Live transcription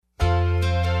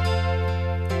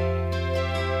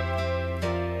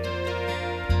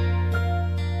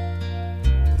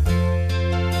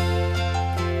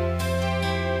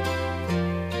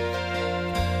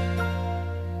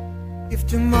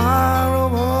tomorrow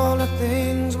all the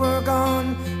things were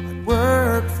gone I'd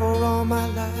worked for all my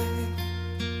life,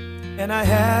 and I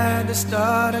had to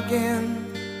start again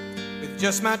with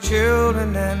just my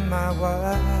children and my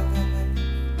wife.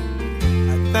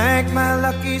 I thank my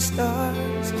lucky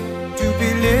stars to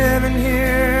be living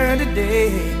here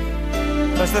today,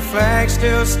 'cause the flag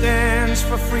still stands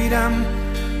for freedom,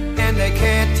 and they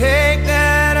can't take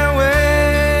that away.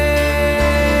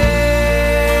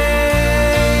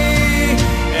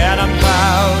 And I'm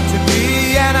proud to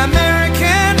be an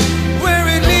American, where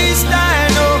at least I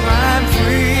know I'm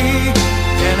free.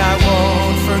 And I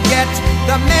won't forget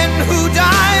the men who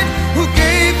died, who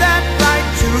gave that right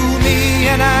to me.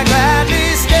 And I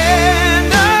gladly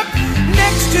stand up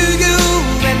next to you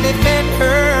and defend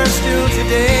her still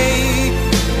today,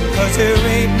 'cause there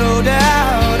ain't no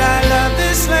doubt I love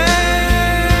this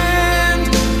land.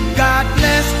 God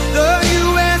bless the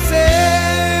USA.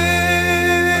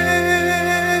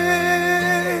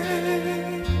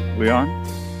 Leon?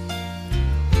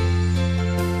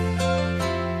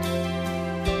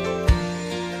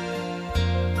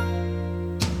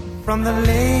 From the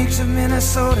lakes of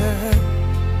Minnesota.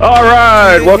 All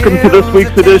right, welcome to this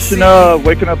week's edition of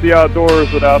Waking Up the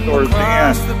Outdoors with Outdoors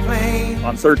Dan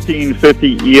on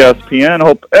 1350 ESPN.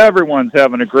 Hope everyone's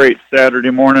having a great Saturday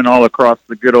morning all across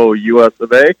the good old US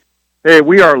of A. Hey,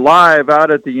 we are live out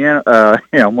at the,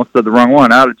 almost said the wrong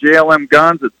one, out at JLM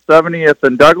Guns at 70th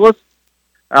and Douglas,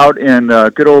 out in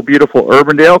good old beautiful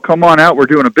Urbandale. Come on out. We're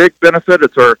doing a big benefit.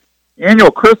 It's our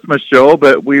annual Christmas show,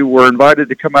 but we were invited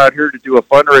to come out here to do a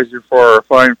fundraiser for our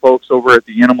fine folks over at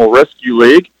the Animal Rescue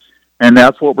League, and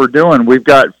that's what we're doing. We've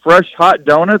got fresh hot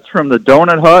donuts from the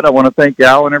Donut Hut. I want to thank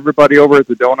Al and everybody over at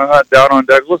the Donut Hut down on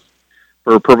Douglas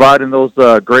for providing those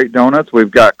great donuts.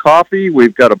 We've got coffee.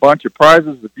 We've got a bunch of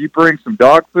prizes. If you bring some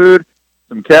dog food,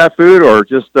 some cat food, or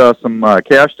just some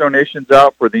cash donations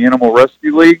out for the Animal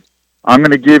Rescue League, I'm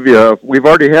going to give you, we've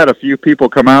already had a few people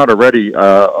come out already.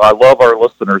 I love our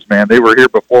listeners, man. They were here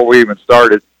before we even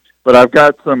started. But I've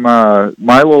got some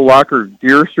Milo Locker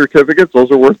deer certificates.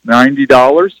 Those are worth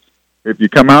 $90. If you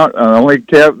come out,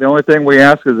 the only thing we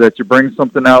ask is that you bring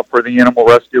something out for the Animal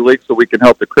Rescue League so we can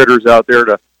help the critters out there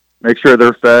to make sure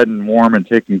they're fed and warm and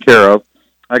taken care of.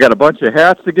 I got a bunch of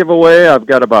hats to give away. I've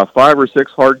got about 5 or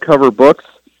 6 hardcover books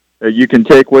that you can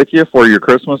take with you for your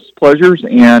Christmas pleasures.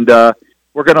 And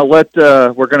we're going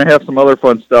to have some other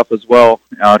fun stuff as well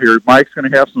out here. Mike's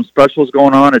going to have some specials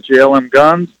going on at JLM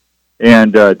Guns,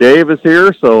 and Dave is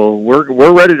here, so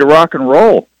we're ready to rock and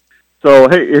roll. So,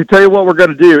 hey, I'll tell you what we're going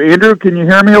to do. Andrew, can you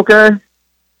hear me okay?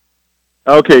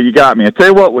 Okay, you got me. I tell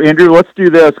you what, Andrew, let's do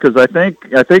this, because I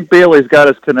think Bailey's got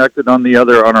us connected on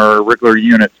our regular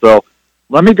unit. So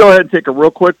let me go ahead and take a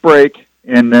real quick break,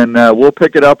 and then we'll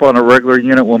pick it up on a regular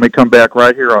unit when we come back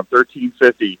right here on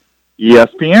 1350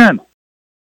 ESPN.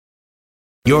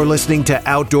 You're listening to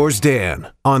Outdoors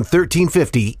Dan on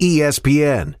 1350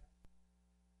 ESPN.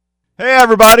 Hey,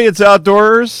 everybody, it's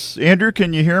Outdoors. Andrew,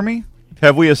 can you hear me?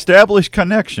 Have we established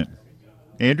connection?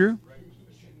 Andrew?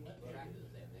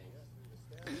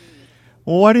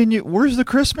 Well, why didn't you? Where's the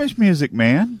Christmas music,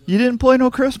 man? You didn't play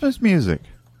no Christmas music.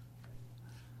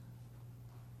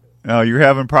 Oh, you're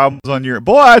having problems on your...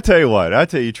 Boy, I tell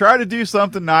you, try to do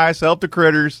something nice, help the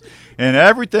critters, and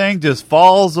everything just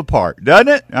falls apart, doesn't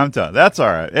it? I'm telling you, that's all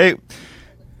right. Hey,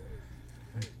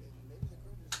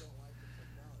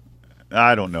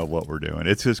 I don't know what we're doing.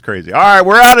 It's just crazy. All right,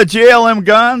 we're out of JLM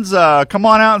Guns. Come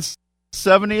on out,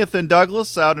 70th and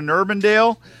Douglas, out in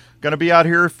Urbandale. Going to be out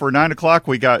here for 9 o'clock.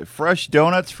 We got fresh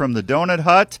donuts from the Donut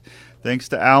Hut. Thanks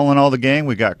to Al and all the gang.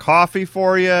 We got coffee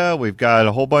for you. We've got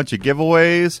a whole bunch of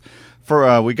giveaways.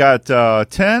 We got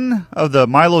 10 of the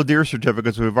Milo deer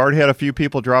certificates. We've already had a few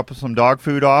people drop some dog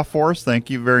food off for us. Thank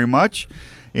you very much.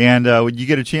 And you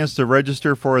get a chance to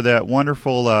register for that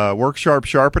wonderful Work Sharp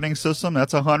sharpening system.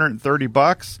 That's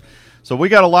 $130. So we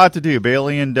got a lot to do.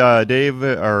 Bailey and Dave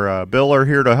or Bill are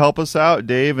here to help us out.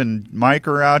 Dave and Mike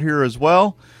are out here as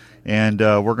well. And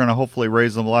we're going to hopefully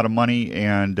raise them a lot of money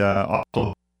and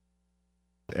also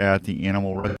at the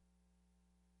Animal Rescue.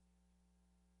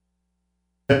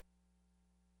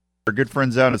 Our good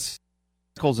friends out at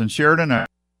Nichols and Sheridan.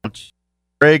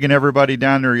 Greg and everybody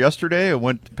down there yesterday. I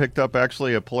went and picked up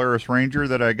actually a Polaris Ranger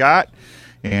that I got.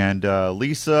 And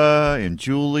Lisa and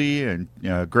Julie and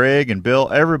Greg and Bill,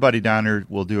 everybody down there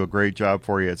will do a great job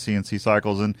for you at CNC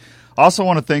Cycles. And also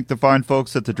want to thank the fine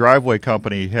folks at the Driveway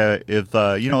Company. If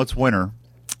it's winter,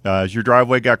 as your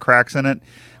driveway got cracks in it,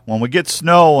 when we get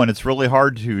snow and it's really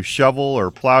hard to shovel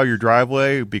or plow your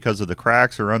driveway because of the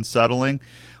cracks or unsettling,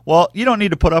 Well, you don't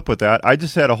need to put up with that. I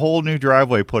just had a whole new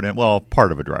driveway put in. Well,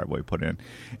 part of a driveway put in,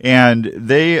 and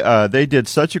they did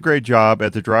such a great job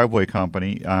at the driveway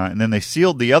company, and then they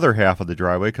sealed the other half of the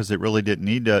driveway because it really didn't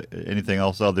need anything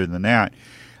else other than that.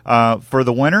 For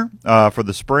the winter, for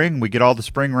the spring, we get all the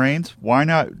spring rains. Why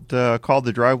not call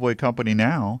the driveway company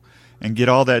now and get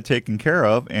all that taken care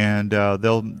of? And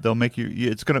they'll make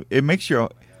you. It makes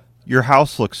your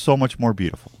house look so much more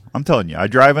beautiful. I'm telling you. I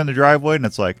drive in the driveway and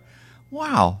it's like,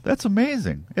 wow, that's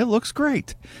amazing. It looks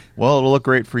great. Well, it'll look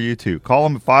great for you too. Call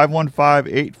them at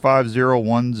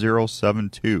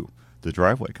 515-850-1072. The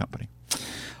driveway company.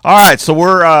 All right, so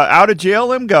we're out of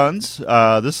JLM Guns.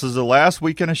 This is the last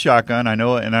weekend of shotgun. I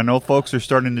know folks are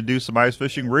starting to do some ice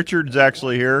fishing. Richard's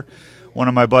actually here, one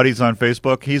of my buddies on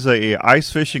Facebook. He's a ice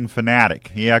fishing fanatic.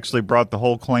 He actually brought the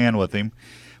whole clan with him.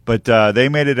 But they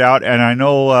made it out, and I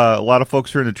know a lot of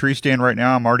folks are in the tree stand right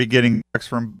now. I'm already getting texts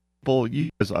from people. You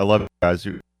guys, I love you guys.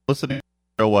 You're listening to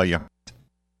the show while you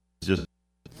just.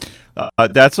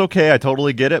 That's okay. I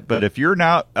totally get it. But if you're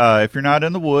not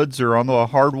in the woods or on the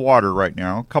hard water right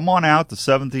now, come on out to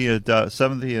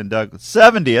 70th and Douglas.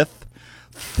 70th.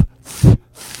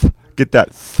 Get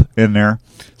that in there.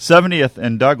 70th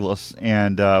and Douglas,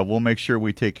 and we'll make sure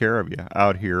we take care of you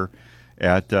out here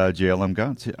at JLM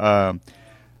Guns.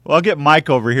 Well, I'll get Mike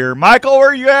over here. Michael, where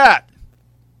are you at?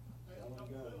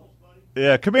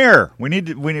 Yeah, come here. We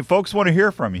need folks want to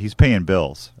hear from you. He's paying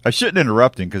bills. I shouldn't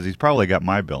interrupt him because he's probably got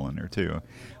my bill in there too.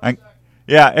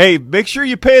 Yeah. Hey, make sure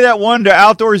you pay that one to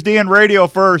Outdoors Dan Radio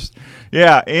first.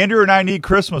 Yeah, Andrew and I need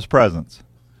Christmas presents.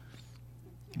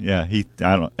 Yeah,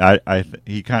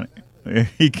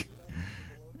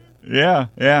 Yeah.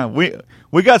 We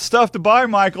got stuff to buy,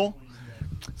 Michael.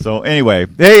 So anyway,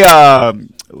 hey,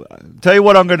 tell you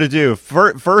what I'm going to do.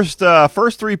 First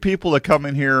three people that come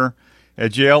in here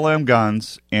at JLM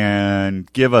Guns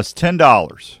and give us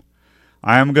 $10,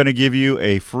 I am going to give you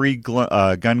a free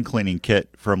gun cleaning kit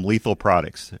from Lethal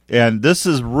Products. And this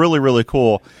is really, really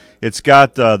cool. It's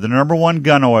got the #1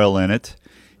 gun oil in it.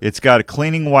 It's got a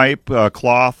cleaning wipe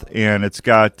cloth, and it's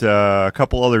got a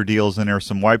couple other deals in there,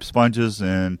 some wipe sponges.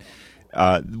 And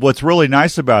what's really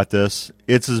nice about this,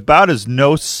 it's about as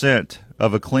no scent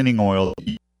of a cleaning oil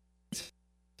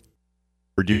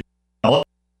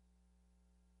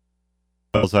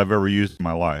I've ever used in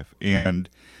my life, and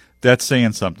that's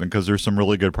saying something because there's some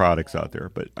really good products out there.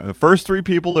 But the first three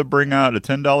people that bring out a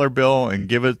 $10 bill and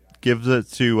give it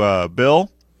to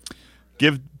Bill,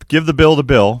 give the bill to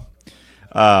Bill.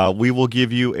 We will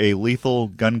give you a lethal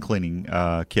gun cleaning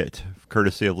kit,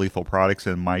 courtesy of Lethal Products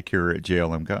and Mike here at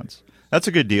JLM Guns. That's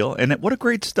a good deal, and what a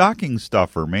great stocking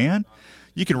stuffer, man!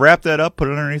 You can wrap that up, put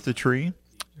it underneath the tree.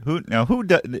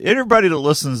 Everybody that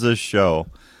listens to this show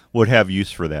would have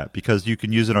use for that because you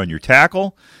can use it on your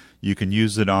tackle, you can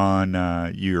use it on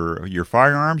your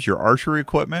firearms, your archery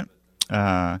equipment.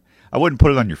 I wouldn't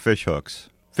put it on your fish hooks.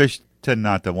 Fish tend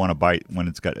not to want to bite when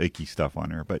it's got icky stuff on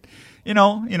there, but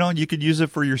you could use it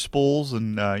for your spools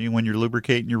and when you're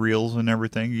lubricating your reels and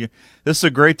everything. This is a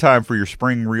great time for your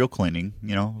spring reel cleaning.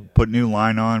 Put new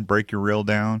line on, break your reel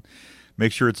down,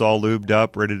 make sure it's all lubed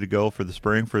up, ready to go for the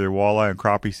spring for your walleye and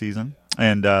crappie season.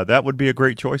 And that would be a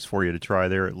great choice for you to try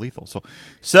there at Lethal. So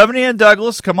 70 and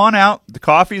Douglas, come on out. The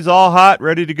coffee's all hot,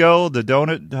 ready to go. The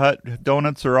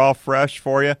donuts are all fresh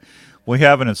for you. We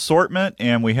have an assortment,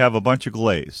 and we have a bunch of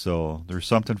glaze. So there's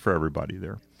something for everybody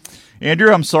there.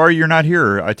 Andrew, I'm sorry you're not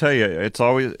here. I tell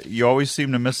you, you always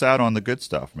seem to miss out on the good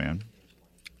stuff, man.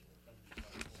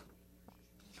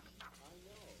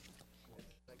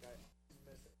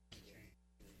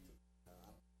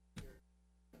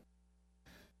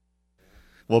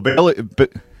 Well, Bailey,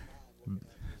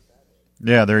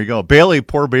 yeah, there you go. Bailey,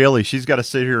 poor Bailey, she's got to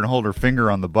sit here and hold her finger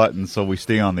on the button so we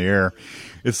stay on the air.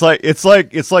 It's like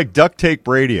duct tape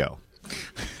radio.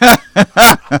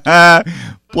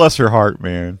 Bless her heart,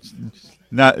 man.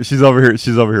 She's over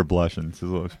here blushing.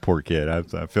 She's a poor kid. I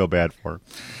feel bad for her.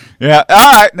 Yeah.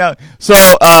 All right. Now, so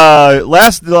the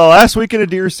last weekend of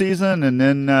deer season, and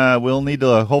then we'll need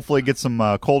to hopefully get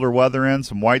some colder weather in,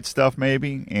 some white stuff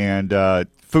maybe, and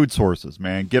food sources,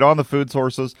 man. Get on the food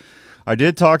sources. I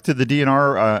did talk to the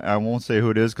DNR. I won't say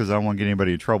who it is because I don't want to get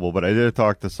anybody in trouble, but I did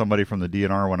talk to somebody from the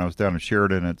DNR when I was down in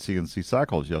Sheridan at CNC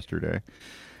Cycles yesterday.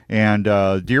 And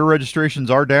deer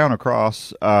registrations are down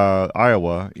across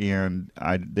Iowa, and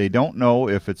they don't know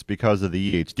if it's because of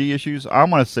the EHD issues.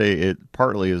 I'm going to say it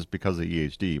partly is because of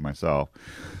EHD myself.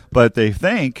 But they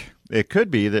think it could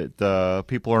be that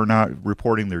people are not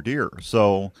reporting their deer.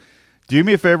 So do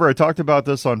me a favor. I talked about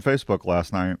this on Facebook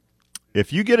last night.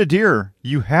 If you get a deer,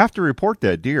 you have to report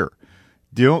that deer.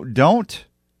 Don't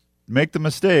make the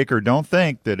mistake or don't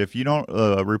think that if you don't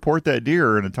report that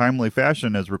deer in a timely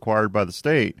fashion as required by the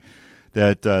state,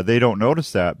 that they don't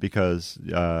notice that, because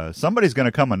somebody's going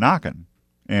to come a knocking,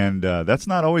 and that's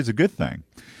not always a good thing.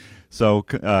 So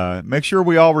make sure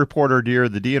we all report our deer.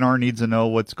 The DNR needs to know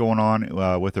what's going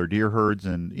on with our deer herds,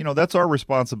 and that's our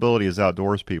responsibility as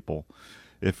outdoors people.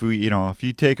 If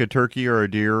you take a turkey or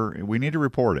a deer, we need to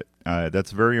report it.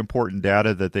 That's very important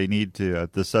data that they need to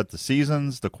set the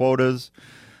seasons, the quotas,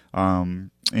 and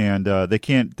they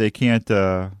can't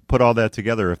put all that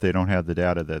together if they don't have the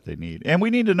data that they need. And we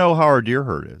need to know how our deer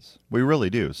herd is. We really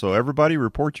do. So everybody,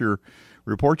 report your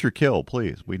kill,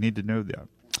 please. We need to know that.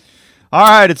 All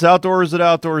right, it's Outdoors at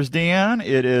Outdoors Dan.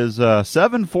 It is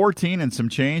 7:14 and some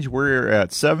change. We're at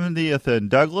 70th and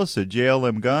Douglas at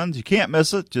JLM Guns. You can't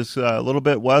miss it, just a little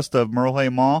bit west of Merle Hay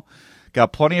Mall.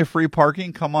 Got plenty of free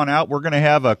parking. Come on out. We're going to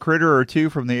have a critter or two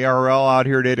from the ARL out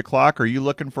here at 8 o'clock. Are you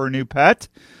looking for a new pet?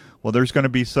 Well, there's going to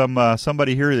be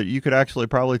somebody here that you could actually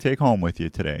probably take home with you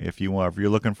today if you're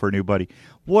looking for a new buddy.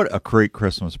 What a great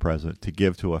Christmas present to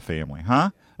give to a family,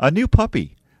 huh? A new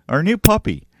puppy or a new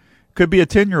puppy. Could be a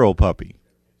 10-year-old puppy.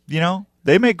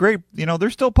 They make great, they're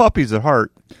still puppies at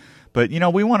heart. But,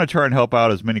 we want to try and help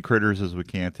out as many critters as we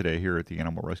can today here at the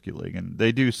Animal Rescue League. And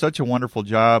they do such a wonderful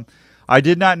job. I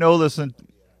did not know this, and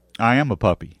I am a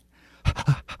puppy.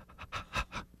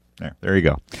 There you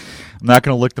go. I'm not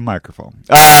going to lick the microphone.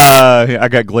 I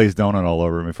got glazed donut all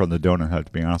over me from the donut hut,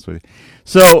 to be honest with you.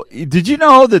 So, did you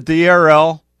know that the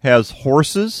ARL has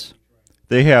horses?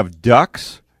 They have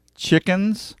ducks,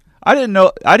 chickens. I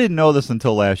didn't know this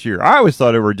until last year. I always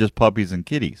thought it were just puppies and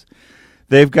kitties.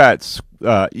 They've got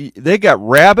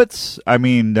rabbits.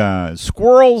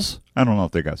 Squirrels. I don't know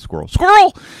if they got squirrels.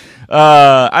 Squirrel.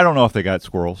 I don't know if they got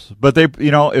squirrels. But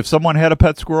if someone had a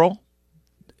pet squirrel,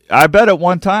 I bet at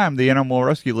one time the Animal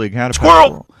Rescue League had a pet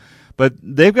squirrel. But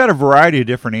they've got a variety of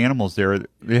different animals there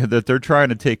that they're trying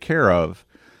to take care of.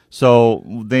 So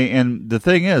the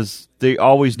thing is, they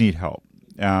always need help.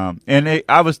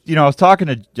 I was talking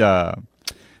to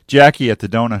Jackie at the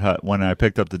Donut Hut when I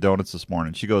picked up the donuts this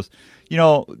morning. She goes,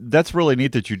 that's really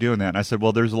neat that you're doing that. And I said,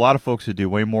 well, there's a lot of folks who do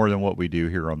way more than what we do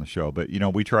here on the show, but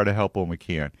we try to help when we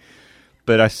can.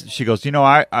 But she goes,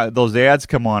 those ads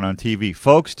come on TV.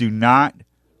 Folks do not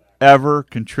ever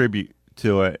contribute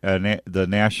to the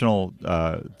national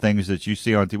things that you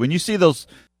see on TV. When you see those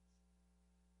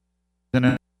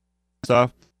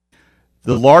stuff,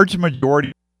 the large majority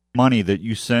of money that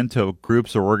you send to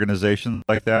groups or organizations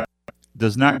like that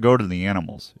does not go to the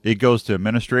animals. It goes to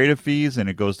administrative fees, and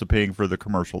it goes to paying for the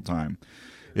commercial time.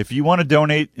 If you want to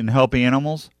donate and help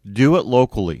animals, do it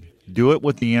locally. Do it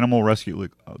with the Animal Rescue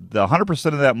League. The 100%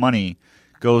 of that money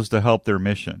goes to help their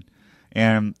mission.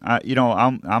 And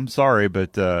I'm sorry,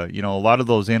 but a lot of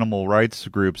those animal rights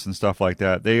groups and stuff like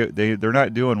that, they're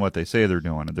not doing what they say they're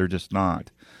doing. They're just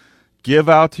not. Give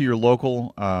out to your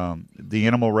local, the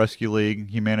Animal Rescue League,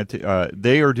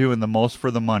 they are doing the most for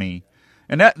the money,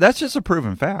 and that's just a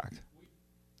proven fact.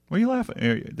 What are you laughing?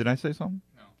 Did I say something?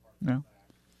 No.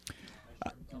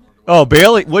 Oh,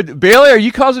 Bailey! Bailey, are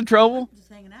you causing trouble? Just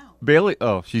hanging out. Bailey?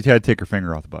 Oh, she had to take her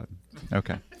finger off the button.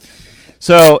 Okay.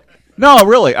 So, no,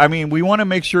 really, we want to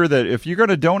make sure that if you're going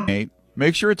to donate,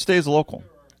 make sure it stays local,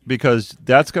 because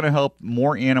that's going to help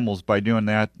more animals by doing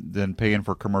that than paying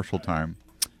for commercial time.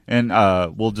 And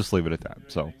we'll just leave it at that.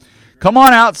 So come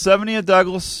on out, 70 at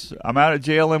Douglas. I'm out at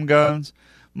JLM Guns.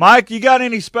 Mike, you got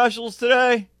any specials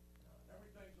today?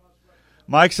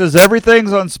 Mike says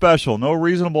everything's on special. No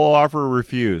reasonable offer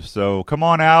refused. So come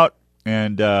on out.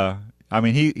 And,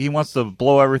 he wants to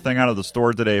blow everything out of the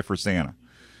store today for Santa.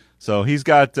 So he's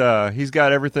got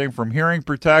everything from hearing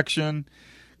protection,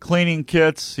 cleaning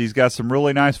kits. He's got some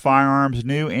really nice firearms,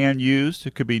 new and used.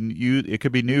 It could be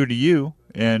new to you.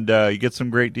 And you get some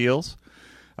great deals.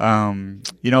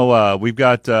 We've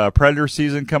got Predator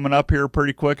season coming up here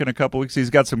pretty quick in a couple weeks. He's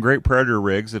got some great Predator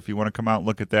rigs if you want to come out and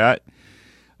look at that.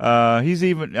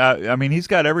 He's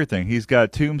got everything. He's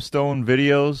got Tombstone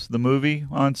Videos, the movie,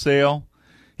 on sale.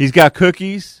 He's got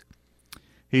cookies.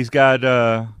 He's got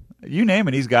you name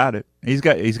it, he's got it. He's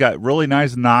got really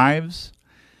nice knives,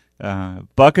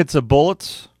 buckets of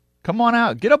bullets. Come on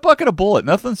out, get a bucket of bullets.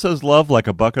 Nothing says love like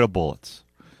a bucket of bullets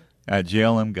at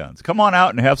JLM Guns. Come on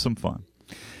out and have some fun.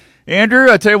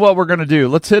 Andrew, I tell you what we're going to do.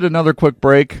 Let's hit another quick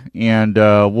break, and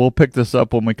we'll pick this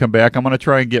up when we come back. I'm going to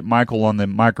try and get Michael on the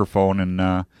microphone,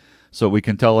 and so we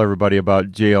can tell everybody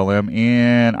about JLM.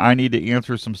 And I need to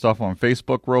answer some stuff on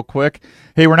Facebook real quick.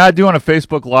 Hey, we're not doing a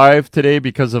Facebook Live today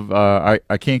because of I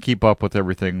can't keep up with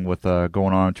everything with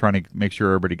going on. I'm trying to make sure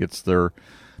everybody gets their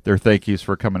thank yous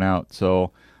for coming out.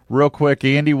 So real quick,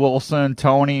 Andy Wilson,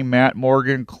 Tony, Matt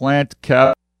Morgan, Clint,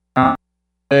 Kevin,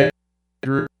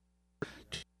 Drew,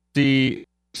 C.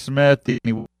 Smith,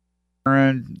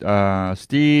 Aaron,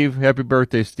 Steve. Happy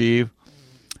birthday, Steve.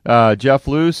 Jeff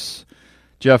Luce,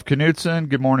 Jeff Knutson.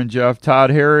 Good morning, Jeff.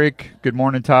 Todd Herrick. Good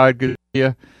morning, Todd. Good to see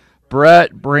you.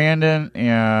 Brett, Brandon,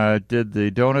 did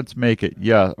the donuts make it?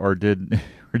 Yeah, or did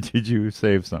you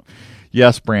save some?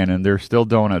 Yes, Brandon, there's still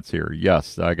donuts here.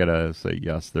 Yes, I got to say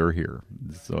yes, they're here.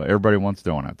 So everybody wants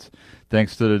donuts.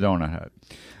 Thanks to the Donut Hut.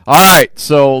 All right,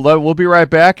 so we'll be right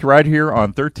back right here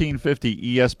on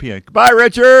 1350 ESPN. Goodbye,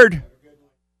 Richard.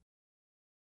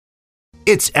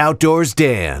 It's Outdoors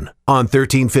Dan on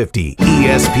 1350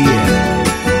 ESPN.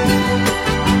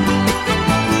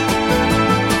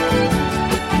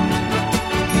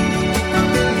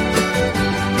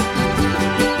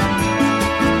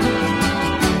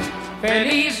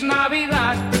 Feliz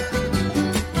Navidad,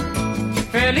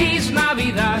 Feliz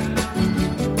Navidad,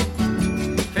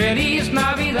 Feliz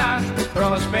Navidad,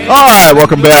 prosper. All right,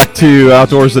 welcome back to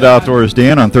Outdoors at Outdoors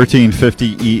Dan on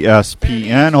 1350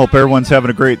 ESPN. Hope everyone's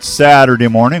having a great Saturday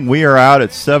morning. We are out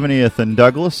at 70th and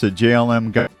Douglas at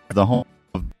JLM, the home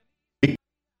of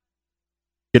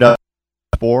Get Up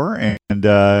For,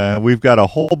 and we've got a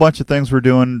whole bunch of things we're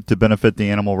doing to benefit the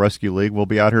Animal Rescue League. We'll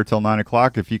be out here till 9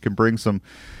 o'clock. If you can bring some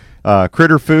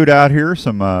critter food out here,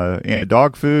 some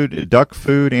dog food, duck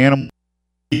food, animal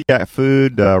cat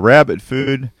food, rabbit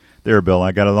food. There, Bill,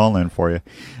 I got it all in for you.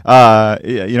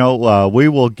 We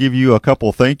will give you a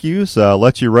couple thank yous,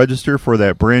 let you register for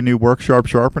that brand new Worksharp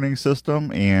sharpening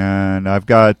system, and I've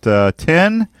got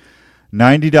 10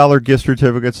 $90 gift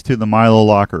certificates to the Milo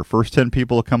Locker. First 10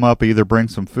 people to come up, either bring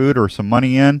some food or some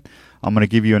money in. I'm going to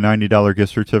give you a $90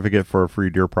 gift certificate for a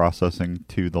free deer processing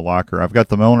to the locker. I've got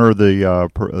the owner of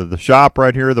the shop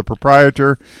right here, the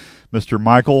proprietor, Mr.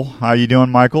 Michael. How you doing,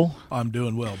 Michael? I'm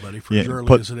doing well, buddy, for as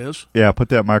early as it is. Yeah, put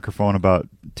that microphone about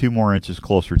 2 more inches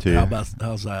closer to you.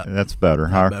 How's that? That's better.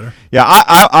 Better? Yeah,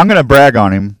 I'm going to brag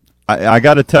on him. I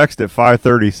got a text at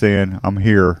 5:30 saying, I'm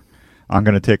here. I'm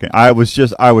going to take it. I was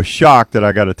shocked that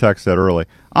I got a text that early.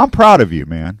 I'm proud of you,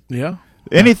 man. Yeah.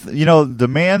 The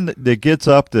man that gets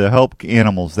up to help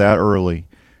animals that early,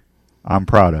 I'm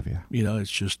proud of you.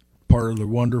 It's just part of the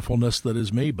wonderfulness that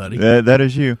is me, buddy. That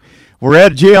is you. We're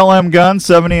at JLM Guns,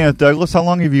 70th Douglas. How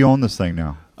long have you owned this thing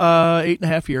now?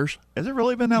 8.5 years. Has it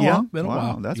really been that Yeah, long? been a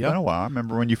while. That's been a while. I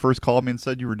remember when you first called me and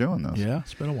said you were doing this. Yeah,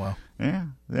 it's been a while.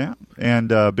 Yeah.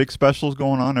 And big specials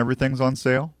going on. Everything's on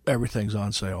sale. Everything's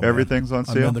on sale. Everything's on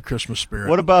sale. I'm in the Christmas spirit.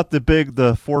 What about the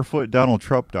 4-foot Donald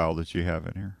Trump doll that you have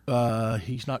in here?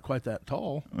 He's not quite that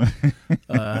tall.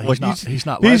 He's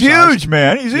not. He's huge,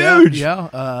 man. He's huge.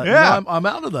 Yeah. I'm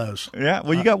out of those. Yeah.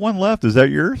 Well, you got one left. Is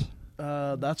that yours?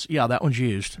 That one's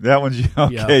used. That one's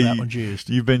okay. Yeah, that one's used.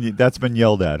 That's been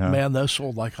yelled at, huh? Man, those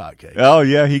sold like hotcakes. Oh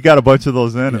yeah, he got a bunch of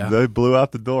those in, Yeah. and they blew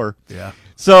out the door. Yeah.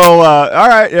 So, all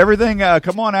right, everything,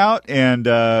 come on out, and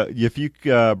if you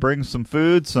bring some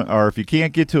food, or if you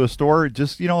can't get to a store,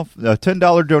 just a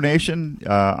 $10 donation.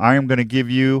 I am going to give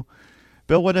you,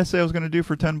 Bill. What did I say I was going to do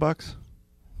for $10?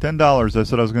 $10. I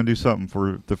said I was going to do something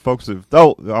for the folks that.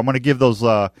 Oh, I'm going to give those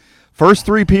first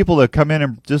 3 people that come in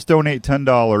and just donate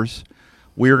 $10.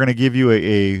 We are going to give you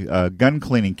a gun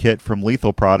cleaning kit from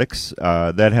Lethal Products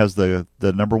that has the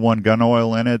 #1 gun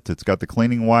oil in it. It's got the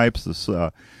cleaning wipes,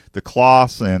 the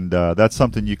cloths, and that's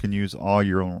something you can use all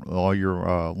year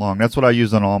long. That's what I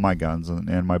use on all my guns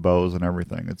and my bows and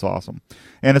everything. It's awesome,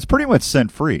 and it's pretty much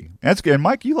scent free. That's good. And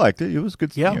Mike, you liked it. It was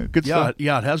good. Yeah, good stuff.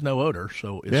 Yeah, it has no odor,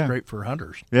 so it's great for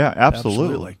hunters. Yeah,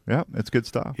 absolutely. Yeah, it's good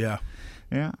stuff. Yeah.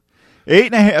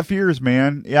 8.5 years,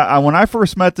 man. Yeah, when I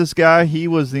first met this guy, he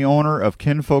was the owner of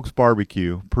Kinfolks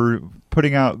Barbecue,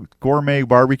 putting out gourmet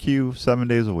barbecue 7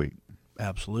 days a week.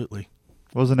 Absolutely.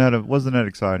 Wasn't that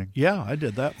exciting? Yeah, I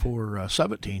did that for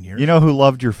 17 years. You know who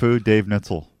loved your food? Dave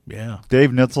Nitzel. Yeah.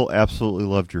 Dave Nitzel absolutely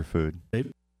loved your food.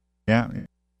 Dave? Yeah.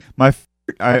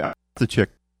 I the chick.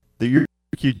 Your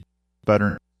barbecue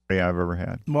better than I've ever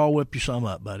had. Well, I'll whip you some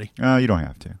up, buddy. You don't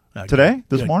have to. Okay. Today?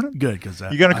 This Good. morning? Good, because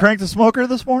you going to crank the smoker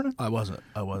this morning? I wasn't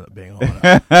being on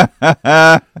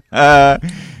it.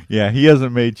 Yeah, he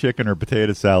hasn't made chicken or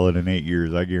potato salad in 8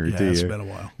 years, I guarantee you. It's been a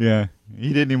while. Yeah, he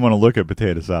didn't even want to look at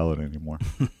potato salad anymore.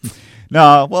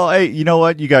 No, well, hey, you know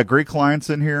what? You got great clients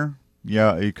in here.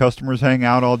 Yeah, your customers hang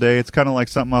out all day. It's kind of like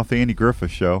something off the Andy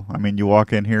Griffith Show. I mean, you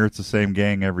walk in here, it's the same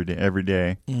gang every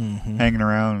day, hanging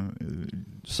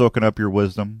around, soaking up your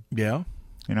wisdom. Yeah.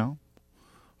 You know?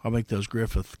 I think those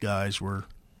Griffith guys were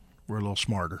a little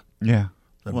smarter. Yeah.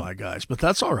 than my guys, but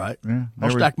that's all right. Yeah,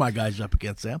 I'll stack my guys up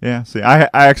against them. Yeah, see, I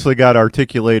actually got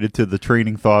articulated to the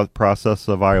training thought process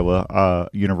of Iowa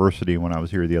University when I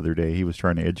was here the other day. He was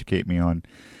trying to educate me on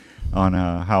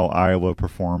how Iowa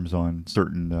performs on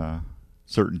certain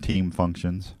team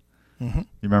functions. Mm-hmm. You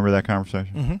remember that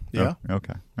conversation? Mm-hmm. Yeah. Oh,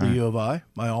 okay. The U of I,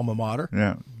 my alma mater.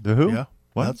 Yeah. The who? Yeah.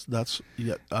 What? That's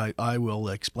yeah. I will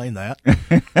explain that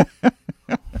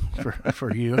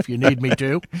for you if you need me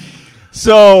to.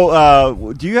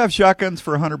 So, do you have shotguns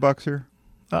for $100 here?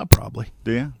 Probably.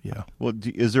 Do you? Yeah. Well,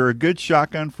 is there a good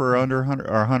shotgun for under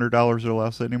 $100 or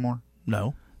less anymore?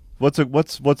 No. What's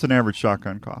an average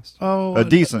shotgun cost? Oh, a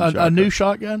decent shotgun. A new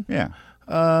shotgun? Yeah.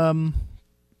 $300.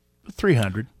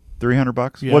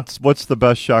 $300? Yeah. What's the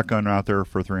best shotgun out there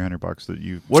for $300 that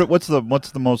you? What's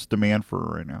the most demand for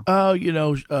right now?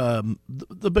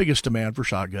 The biggest demand for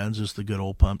shotguns is the good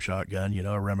old pump shotgun.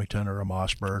 A Remington or a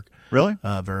Mossberg. Really?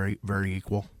 Very very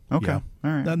equal. Okay. Yeah.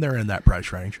 All right. Then they're in that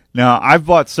price range. Now I've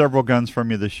bought several guns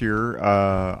from you this year.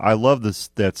 I love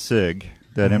that SIG,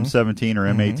 that M17 or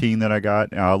M18 that I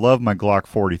got. I love my Glock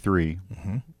 43.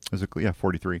 Mm-hmm. Is it? Yeah,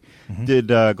 43. Mm-hmm. Did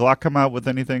Glock come out with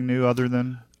anything new other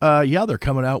than? Yeah, they're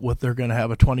coming out with. They're going to have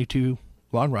a 22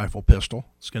 long rifle pistol.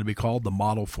 It's going to be called the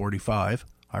Model 45,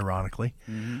 ironically,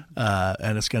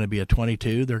 and it's going to be a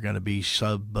 22. They're going to be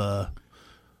certainly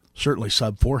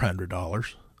sub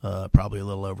 $400. Probably a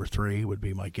little over $300 would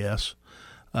be my guess.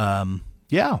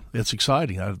 Yeah, it's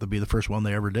exciting. That'll be the first one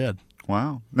they ever did.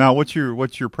 Wow. Now, what's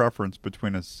your preference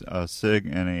between a SIG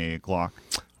and a Glock?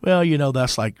 Well,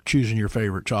 that's like choosing your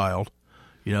favorite child.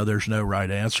 There's no right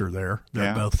answer there.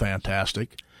 They're both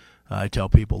fantastic. I tell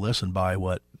people, listen, buy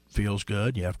what feels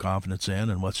good, you have confidence in,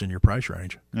 and what's in your price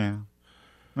range. Yeah.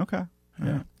 Okay.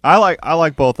 Yeah. I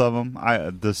like both of them.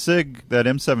 The SIG, that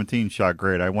M17 shot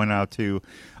great. I went out to.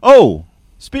 Oh,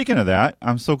 speaking of that,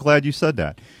 I'm so glad you said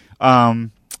that.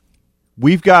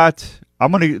 We've got.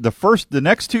 The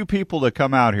next two people to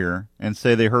come out here and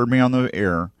say they heard me on the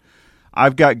air.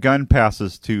 I've got gun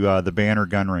passes to the Banner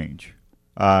Gun Range.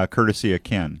 Courtesy of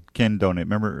Ken. Ken donated.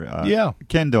 Remember? Yeah.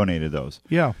 Ken donated those.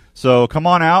 Yeah. So come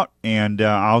on out, and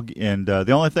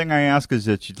the only thing I ask is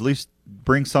that you at least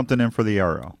bring something in for the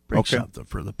arrow. Bring something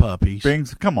for the puppies.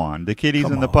 Come on, the kitties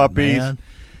and the puppies. Man.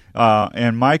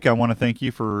 And Mike, I want to thank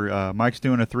you for Mike's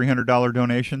doing a $300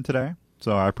 donation today.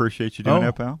 So I appreciate you doing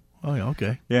that, pal. Oh, yeah.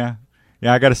 Okay. Yeah.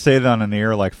 Yeah, I got to say that on the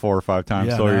air like 4 or 5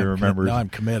 times so he remembers. Now I'm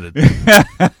committed. Can't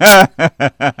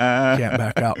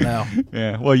back out now.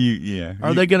 Yeah. Well,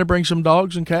 Are they going to bring some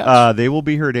dogs and cats? They will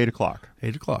be here at 8:00.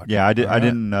 8:00. Yeah, I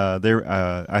didn't.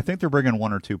 I think they're bringing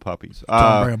 1 or 2 puppies.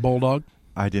 Bring a bulldog.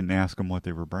 I didn't ask them what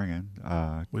they were bringing.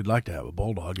 We'd like to have a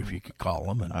bulldog if you could call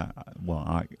them. And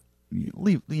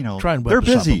try and they're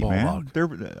busy, man. They're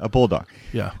a bulldog.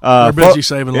 Yeah, they're busy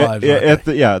saving lives.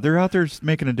 They're out there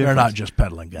making a difference. They're not just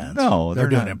peddling guns. No, they're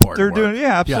doing not. important work.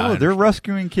 Absolutely. They're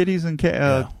rescuing kitties and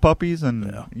puppies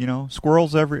and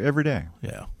squirrels every day.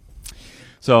 Yeah.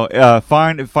 So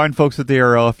find folks at the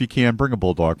ARL if you can. Bring a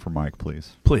bulldog for Mike,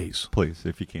 please. Please,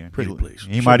 if you can. Please.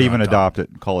 He might even adopt it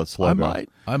and call it Sluggo.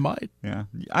 I might. Yeah.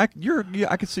 I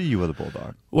could see you with a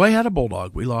bulldog. Well, I had a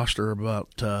bulldog. We lost her about.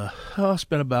 It's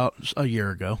been about a year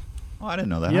ago. Oh, I didn't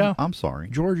know that. Yeah. I'm sorry.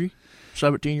 Georgie,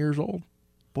 17 years old.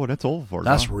 Boy, that's old for a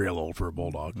That's dog. real old for a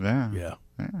bulldog. Yeah.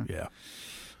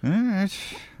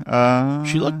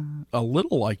 She looked a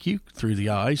little like you through the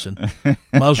eyes and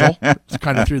muzzle. It's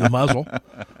kind of through the muzzle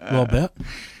a little bit.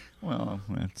 Well,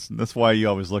 that's why you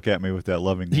always look at me with that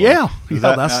loving look. Yeah.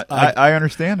 I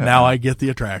understand that. Now I get the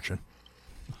attraction.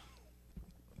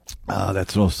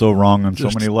 That's so wrong on so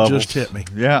many levels. Just hit me.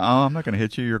 Yeah, I'm not going to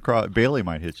hit you. Bailey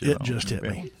might hit you. It just hit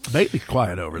me. Bailey's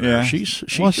quiet over there. Yeah.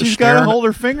 She's got to hold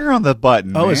her finger on the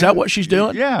button. Oh, man. Is that what she's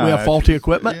doing? Yeah. We have faulty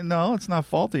equipment? No, it's not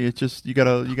faulty. It's just you got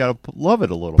to love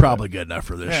it a little Probably bit. good enough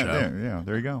for this show.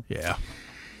 There you go. Yeah.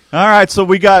 All right, so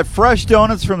we got fresh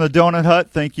donuts from the Donut Hut.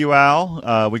 Thank you,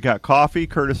 Al. We got coffee,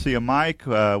 courtesy of Mike.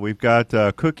 We've got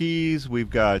cookies. We've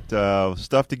got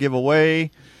stuff to give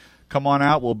away. Come on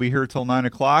out. We'll be here till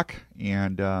 9:00.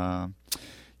 And now,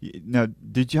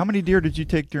 how many deer did you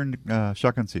take during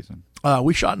shotgun season?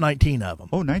 We shot 19 of them.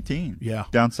 Oh, 19. Yeah.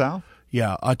 Down south?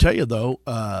 Yeah. I tell you, though,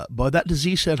 boy, that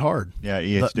disease hit hard. Yeah,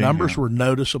 the numbers were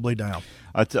noticeably down.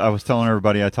 I was telling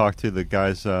everybody, I talked to the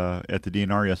guys at the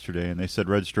DNR yesterday, and they said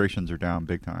registrations are down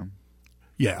big time.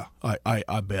 Yeah,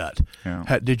 I bet.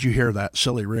 Yeah. Did you hear that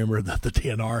silly rumor that the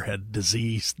DNR had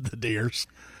diseased the deers?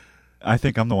 I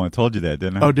think I'm the one that told you that,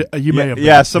 didn't I? Oh, you may have.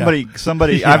 Yeah, somebody.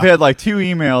 Yeah. I've had like 2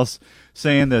 emails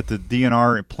saying that the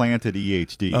DNR planted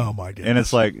EHD. Oh, my goodness. And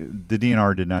it's like the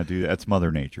DNR did not do that. That's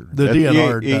Mother Nature. The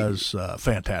DNR does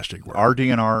fantastic work. Our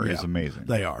DNR is amazing.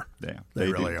 They are. Yeah,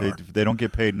 they really are. They don't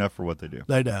get paid enough for what they do.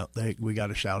 They don't. We got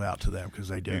to shout out to them because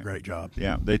they do a great job.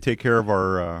 Yeah, they take care of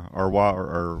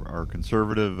our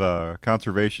conservative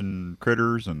conservation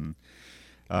critters, and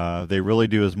they really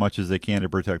do as much as they can to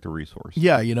protect the resource.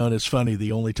 Yeah, and it's funny.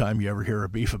 The only time you ever hear a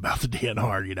beef about the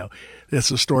DNR, it's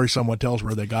a story someone tells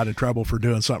where they got in trouble for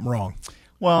doing something wrong.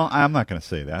 Well, I'm not going to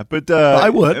say that, but I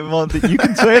would. Well, you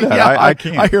can say that. Yeah, I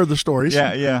can't. I hear the stories.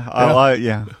 Yeah.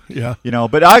 Yeah.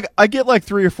 But I get like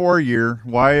 3 or 4 a year.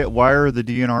 Why are the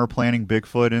DNR planting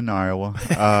Bigfoot in Iowa?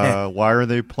 Why are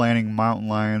they planting mountain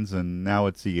lions? And now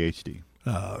it's EHD.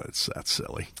 Oh, that's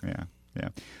silly. Yeah.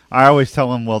 I always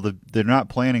tell them, well, they're not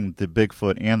planting the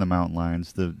Bigfoot and the mountain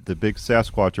lions. The big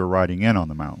Sasquatch are riding in on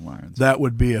the mountain lions. That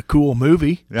would be a cool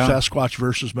movie, yeah. Sasquatch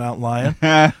versus mountain lion.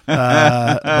 But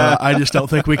I just don't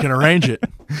think we can arrange it.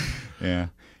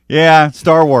 Yeah,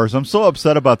 Star Wars. I'm so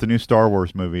upset about the new Star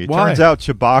Wars movie. It turns out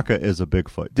Chewbacca is a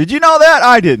Bigfoot. Did you know that?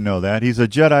 I didn't know that. He's a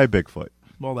Jedi Bigfoot.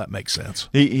 Well, that makes sense.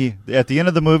 He at the end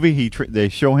of the movie, they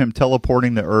show him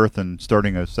teleporting to Earth and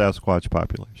starting a Sasquatch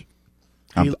population.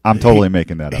 I'm totally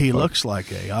making that up. He looks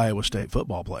like a Iowa State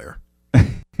football player.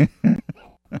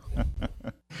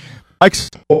 Mike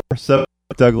Spore,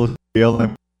 Douglas,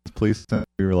 please send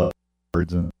me your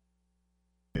words.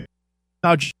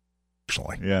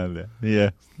 Yeah.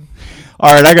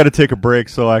 All right, I got to take a break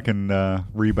so I can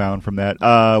rebound from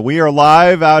that. We are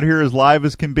live out here, as live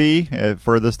as can be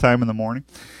for this time in the morning.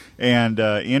 And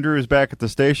Andrew is back at the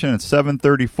station at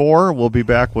 7:34. We'll be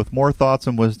back with more thoughts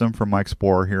and wisdom from Mike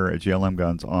Spore here at JLM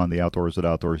Guns on the Outdoors at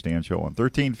Outdoors Dan show on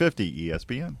 1350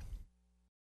 ESPN.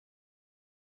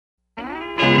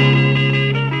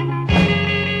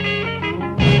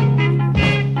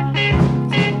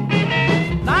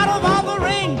 Out of all the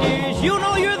reindeers, you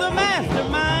know you're the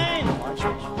mastermind.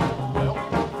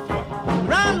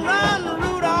 Run,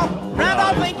 Rudolph.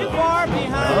 Randolph ain't too far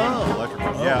behind.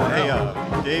 Yeah, hey,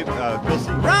 Dave, go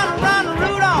see. Run,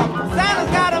 Rudolph.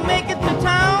 Santa's gotta make it to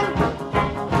town.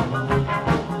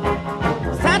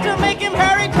 Santa, make him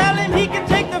hurry. Tell him he can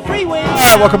take the freeway. All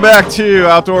right, welcome back to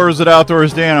Outdoors at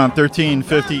Outdoors Dan on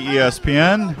 1350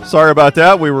 ESPN. Sorry about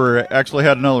that. We actually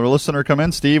had another listener come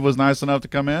in. Steve was nice enough to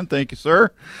come in. Thank you,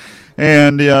 sir.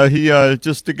 And he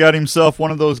just got himself one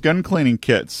of those gun cleaning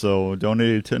kits, so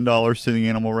donated $10 to the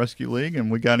Animal Rescue League, and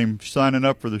we got him signing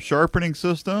up for the sharpening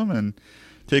system and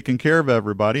taking care of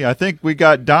everybody. I think we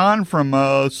got Don from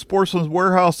Sportsman's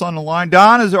Warehouse on the line.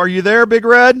 Don, are you there, Big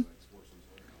Red?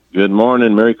 Good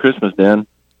morning. Merry Christmas, Dan.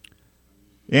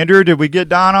 Andrew, did we get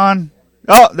Don on?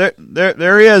 Oh,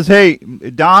 there he is. Hey,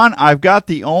 Don, I've got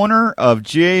the owner of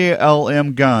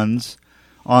JLM Guns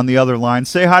on the other line.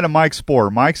 Say hi to Mike Spore.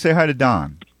 Mike, say hi to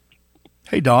Don.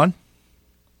 Hey, Don.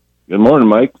 Good morning,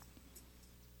 Mike.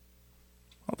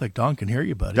 I don't think Don can hear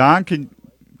you, buddy. Don, can...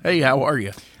 Hey, how are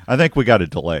you? I think we got a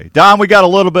delay. Don, we got a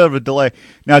little bit of a delay.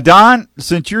 Now, Don,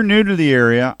 since you're new to the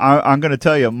area, I'm going to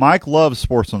tell you, Mike loves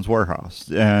Sportsman's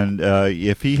Warehouse. And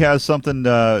if he has something,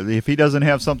 if he doesn't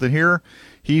have something here,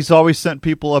 he's always sent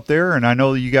people up there. And I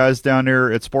know you guys down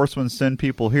there at Sportsman send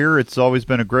people here. It's always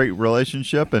been a great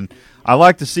relationship. And I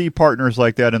like to see partners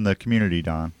like that in the community,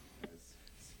 Don.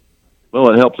 Well,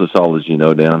 it helps us all, as you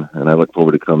know, Dan. And I look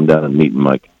forward to coming down and meeting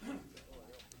Mike.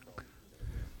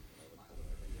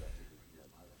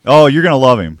 Oh, you're going to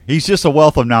love him. He's just a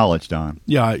wealth of knowledge, Don.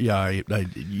 Yeah.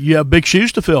 You have big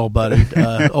shoes to fill, buddy.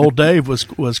 Old Dave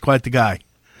was quite the guy.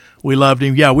 We loved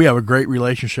him. Yeah, we have a great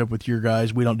relationship with your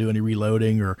guys. We don't do any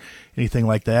reloading or anything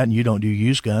like that, and you don't do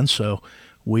used guns, so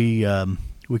we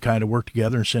kind of work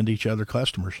together and send each other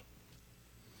customers.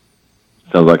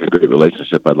 Sounds like a great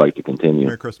relationship I'd like to continue.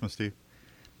 Merry Christmas, Steve.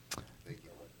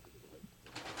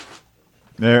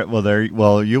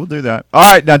 Well, you will do that.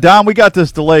 All right, now Don, we got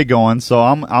this delay going, so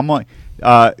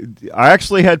I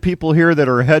actually had people here that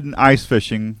are heading ice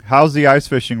fishing. How's the ice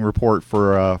fishing report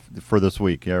for this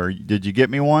week? Did you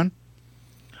get me one?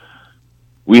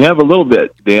 We have a little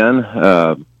bit, Dan.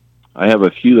 I have a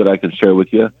few that I can share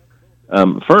with you.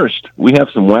 First, we have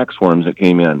some waxworms that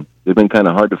came in. They've been kind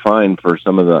of hard to find for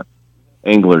some of the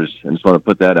anglers, and just want to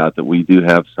put that out that we do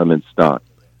have some in stock.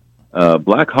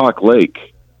 Black Hawk Lake.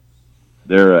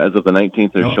 They're, as of the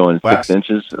 19th, they're showing 6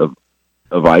 inches of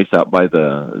ice out by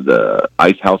the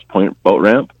Ice House Point boat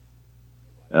ramp.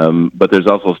 But there's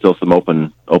also still some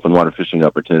open water fishing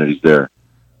opportunities there.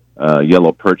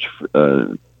 Yellow perch,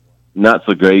 not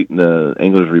so great. The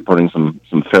anglers are reporting some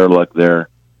fair luck there.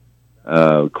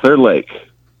 Clear Lake,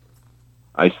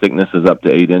 ice thickness is up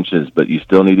to 8 inches, but you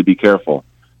still need to be careful.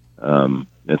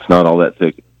 It's not all that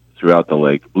thick throughout the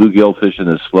lake. Bluegill fishing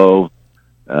is slow.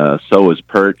 So is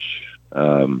perch.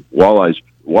 Walleye's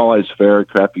fair.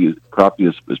 Crappie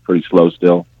is pretty slow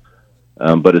still,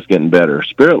 but it's getting better.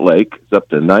 Spirit Lake is up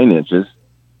to 9 inches.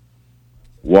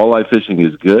 Walleye fishing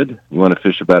is good. You want to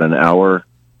fish about an hour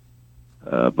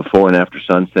before and after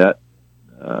sunset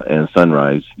and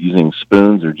sunrise, using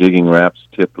spoons or jigging wraps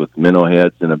tipped with minnow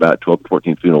heads in about 12 to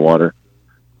 14 feet of water.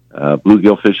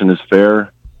 Bluegill fishing is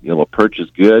fair. Yellow perch is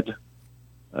good.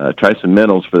 Try some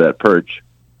minnows for that perch.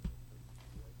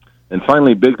 And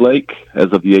finally, Big Lake,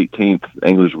 as of the 18th,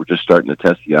 anglers were just starting to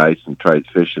test the ice and try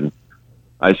fishing.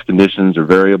 Ice conditions are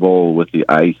variable with the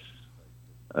ice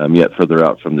yet further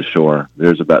out from the shore.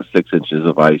 There's about 6 inches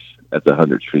of ice at the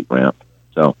 100th Street ramp.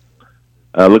 So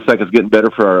looks like it's getting better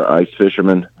for our ice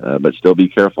fishermen, but still be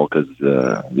careful because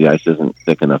the ice isn't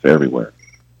thick enough everywhere.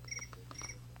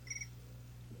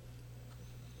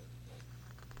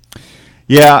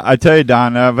 Yeah, I tell you,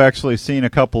 Don, I've actually seen a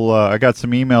couple. I got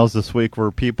some emails this week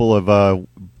where people have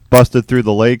busted through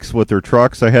the lakes with their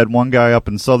trucks. I had one guy up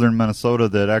in southern Minnesota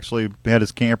that actually had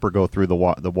his camper go through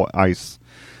the ice.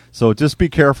 So just be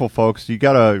careful, folks. You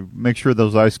got to make sure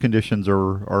those ice conditions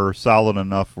are solid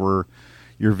enough where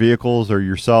your vehicles or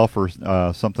yourself or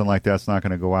something like that's not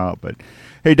going to go out. But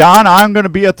hey, Don, I'm going to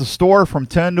be at the store from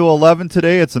 10 to 11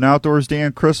 today. It's an Outdoors Day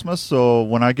on Christmas, so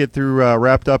when I get through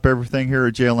wrapped up everything here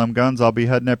at JLM Guns, I'll be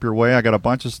heading up your way. I got a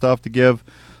bunch of stuff to give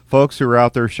folks who are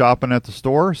out there shopping at the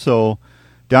store. So,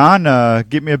 Don,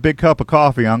 get me a big cup of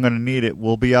coffee. I'm going to need it.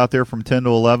 We'll be out there from 10 to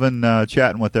 11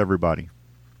 chatting with everybody.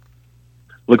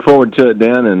 Look forward to it,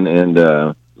 Dan,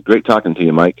 and great talking to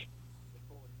you, Mike.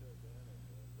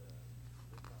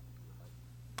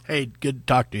 Hey, good to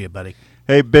talk to you, buddy.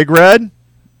 Hey, Big Red,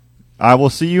 I will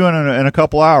see you in a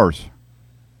couple hours.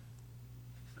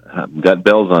 Got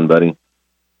bells on, buddy.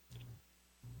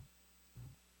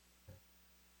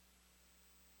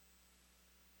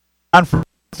 Don from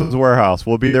Wilson's Warehouse.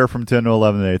 We'll be there from 10 to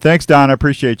 11 today. Thanks, Don. I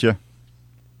appreciate you.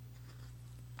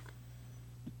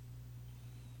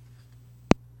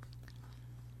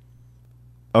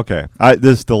 Okay,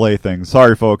 this delay thing.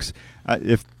 Sorry, folks.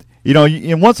 If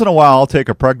once in a while, I'll take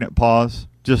a pregnant pause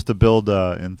just to build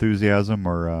enthusiasm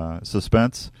or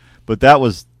suspense. But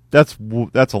that's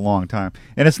a long time,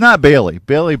 and it's not Bailey.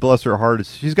 Bailey, bless her heart,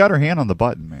 she's got her hand on the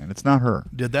button, man. It's not her.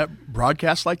 Did that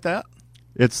broadcast like that?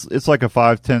 It's like a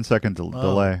 5-10 second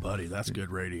delay. Buddy, that's good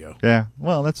radio. Yeah,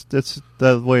 well, that's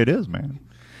the way it is, man.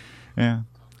 Yeah,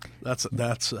 that's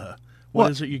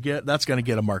what is it you get? That's going to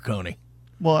get a Marconi.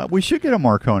 Well, we should get a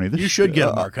Marconi. You should get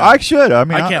a Marconi. I should. I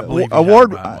mean, I can't believe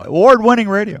award-winning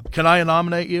radio. Can I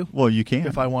nominate you? Well, you can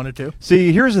if I wanted to.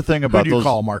 See, here's the thing about Who do you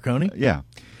call Marconi? Yeah,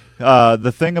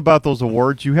 the thing about those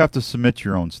awards, you have to submit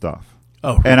your own stuff.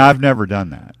 Oh, really? And I've never done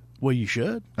that. Well, you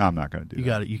should. I'm not going to do that. You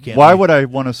got it. You can't. Why would I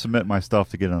want to submit my stuff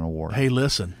to get an award? Hey,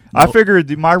 listen. I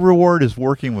figured my reward is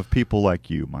working with people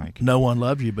like you, Mike. No one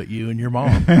loves you but you and your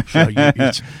mom. So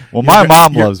well, my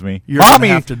mom loves me. You're going to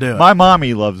have to do it. My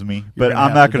mommy loves me, but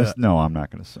I'm not going to. No, I'm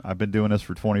not going to. I've been doing this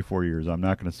for 24 years. I'm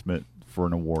not going to submit for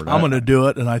an award. I'm going to do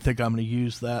it, and I think I'm going to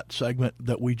use that segment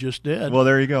that we just did. Well,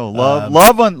 there you go.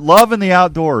 Love in the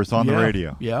outdoors on the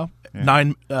radio. Yeah.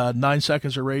 9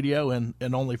 seconds of radio and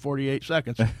only 48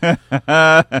 seconds.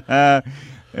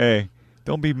 Hey,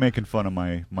 don't be making fun of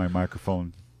my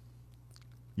microphone.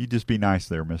 You just be nice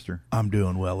there, mister. I'm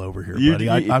doing well over here, buddy.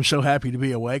 I'm so happy to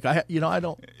be awake. I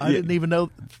didn't even know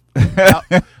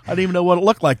what it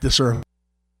looked like this early.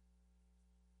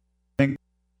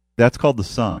 That's called the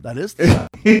sun. That is the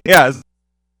sun. Yeah,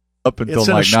 up until it's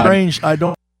in like a strange. I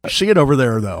don't see it over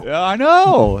there though. Yeah, I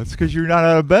know. It's because you're not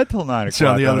out of bed till 9 o'clock. It's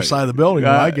on the other side of the building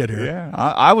when I get here. Yeah,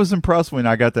 I was impressed when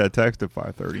I got that text at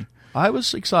 5:30. I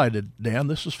was excited, Dan.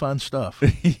 This is fun stuff.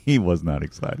 He was not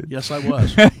excited. Yes, I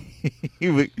was.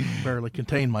 Barely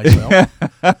contained myself.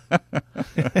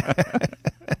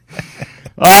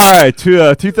 All right,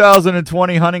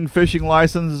 2020 hunting fishing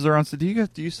licenses are on. So do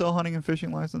you sell hunting and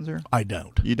fishing license here? I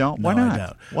don't. You don't? No, Why not? I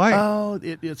don't. Why? Oh,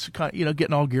 it's kind of,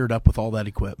 getting all geared up with all that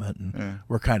equipment, and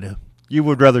we're kind of. You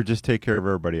would rather just take care of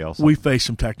everybody else. We face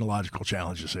some technological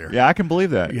challenges here. Yeah, I can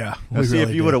believe that. Yeah. Now, see, if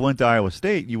you would have went to Iowa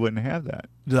State, you wouldn't have that.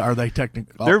 Are they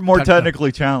technical? They're more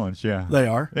technically challenged. Yeah, they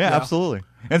are. Yeah, absolutely.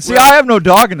 And see, I have no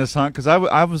dog in this hunt because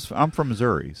I'm from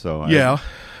Missouri, so yeah,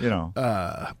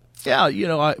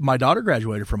 yeah, my daughter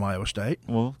graduated from Iowa State.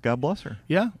 Well, God bless her.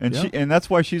 Yeah, and that's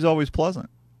why she's always pleasant.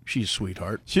 She's a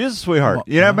sweetheart. She is a sweetheart. Well,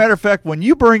 You know, matter of fact, when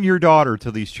you bring your daughter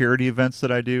to these charity events that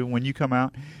I do, when you come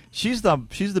out, she's the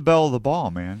belle of the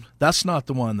ball, man. That's not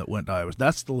the one that went to Iowa.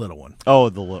 That's the little one. Oh,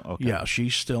 the little. Okay. Yeah,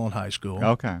 she's still in high school.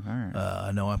 Okay. All right.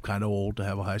 I know I'm kind of old to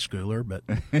have a high schooler, but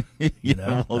Yeah, you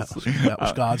know, well, that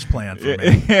was God's plan for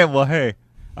me. Yeah, well, hey,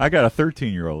 I got a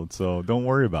 13-year-old, so don't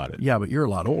worry about it. Yeah, but you're a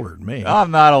lot older than me.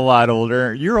 I'm not a lot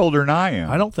older. You're older than I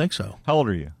am. I don't think so. How old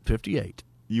are you? 58.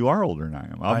 You are older than I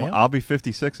am. I am? I'll be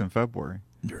 56 in February.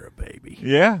 You're a baby.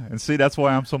 Yeah, and see, that's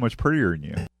why I'm so much prettier than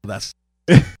you. That's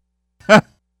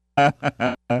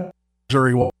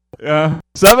Missouri.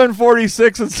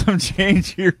 746 and some change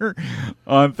here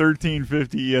on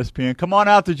 1350 ESPN. Come on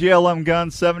out to JLM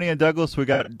Guns, 70 in Douglas. We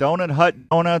got Donut Hut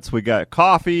donuts. We got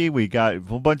coffee. We got a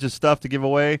whole bunch of stuff to give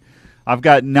away. I've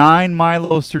got 9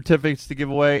 Milo certificates to give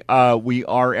away. We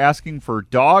are asking for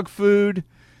dog food,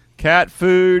 cat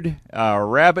food,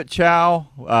 rabbit chow,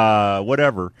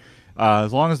 whatever.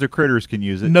 As long as the critters can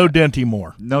use it. No Denty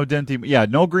more. No Denty. Yeah,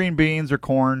 no green beans or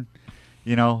corn.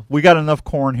 You know, we got enough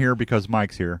corn here because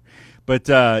Mike's here. But,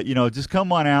 you know, just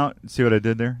come on out and see what I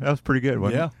did there. That was pretty good,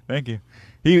 wasn't it? Thank you.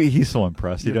 He's so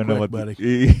impressed. He You're doesn't know quick, what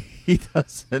buddy. He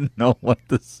doesn't know what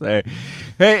to say.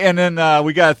 Hey, and then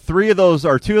we got 2 of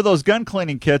those gun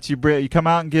cleaning kits. You come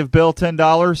out and give Bill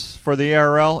 $10 for the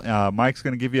ARL. Mike's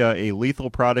going to give you a Lethal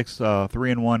Products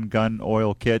 3-in-1 gun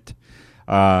oil kit.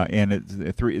 And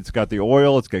it's got the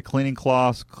oil, it's got cleaning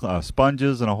cloths,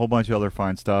 sponges, and a whole bunch of other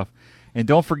fine stuff. And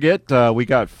don't forget, we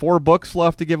got 4 books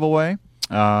left to give away.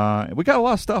 We got a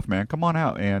lot of stuff, man. Come on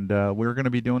out, and we're going to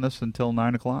be doing this until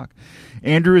 9 o'clock.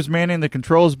 Andrew is manning the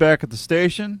controls back at the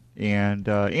station. And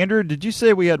Andrew, did you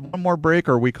say we had one more break,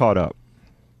 or are we caught up?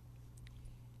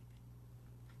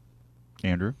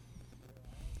 Andrew?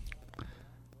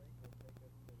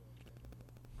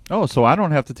 Oh, so I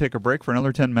don't have to take a break for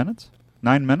another 10 minutes?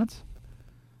 9 minutes?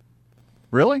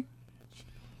 Really?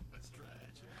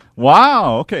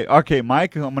 Wow. Okay,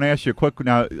 Mike. I'm going to ask you a quick.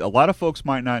 Now, a lot of folks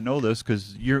might not know this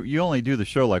because you only do the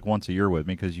show like once a year with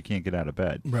me because you can't get out of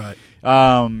bed. Right.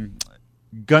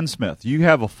 Gunsmith. You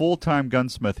have a full-time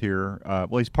gunsmith here.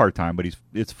 Well, he's part-time, but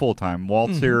it's full-time.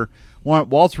 Walt's here.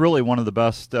 Walt's really one of the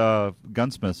best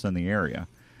gunsmiths in the area.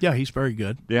 Yeah, he's very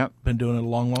good. Yeah, been doing it a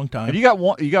long, long time. And you got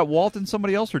Walt and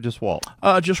somebody else, or just Walt?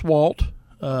 Just Walt.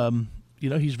 You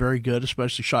know, he's very good,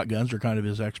 especially shotguns are kind of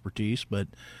his expertise. But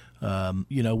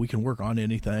you know, we can work on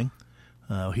anything.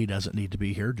 He doesn't need to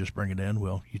be here. Just bring it in.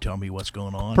 You tell me what's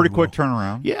going on. Pretty quick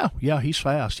turnaround. Yeah, he's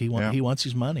fast. He wants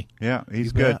his money. Yeah,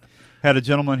 he's good. Had a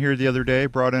gentleman here the other day,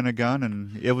 brought in a gun,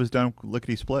 and it was done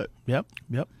lickety-split. Yep.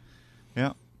 Yeah.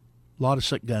 A lot of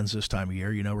sick guns this time of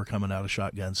year. You know, we're coming out of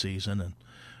shotgun season, and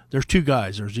there's 2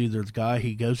 guys. There's either the guy,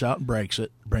 he goes out and brings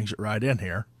it right in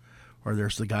here, or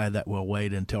there's the guy that will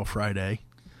wait until Friday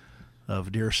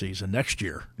of deer season next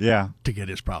year. Yeah. To get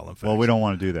his problem fixed. Well, we don't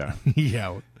want to do that.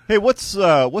 Yeah. Hey, what's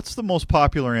the most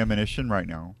popular ammunition right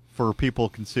now for people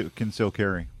conceal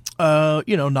carry?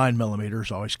 You know, 9mm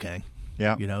is always king.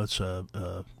 Yeah. You know, it's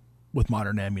with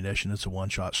modern ammunition, it's a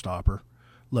one-shot stopper,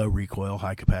 low recoil,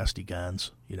 high-capacity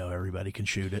guns. You know, everybody can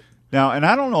shoot it. Now, and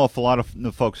I don't know if a lot of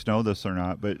the folks know this or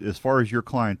not, but as far as your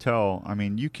clientele, I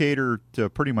mean, you cater to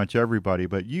pretty much everybody.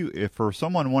 But if for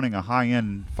someone wanting a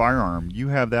high-end firearm, you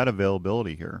have that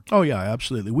availability here. Oh yeah,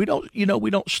 absolutely. We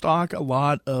don't stock a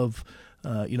lot of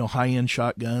high-end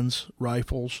shotguns,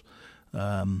 rifles.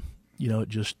 It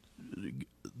just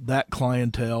that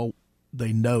clientele,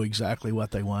 they know exactly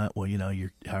what they want. Well, you know,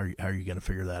 how are you going to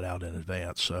figure that out in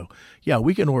advance? So, yeah,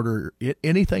 we can order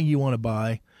anything you want to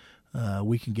buy.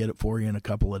 We can get it for you in a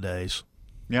couple of days.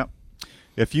 Yep.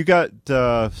 If you got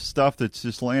stuff that's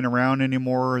just laying around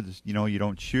anymore, you know, you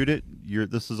don't shoot it.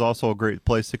 This is also a great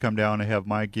place to come down and have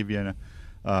Mike give you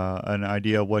an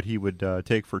idea of what he would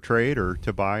take for trade or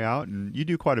to buy out, and you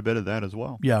do quite a bit of that as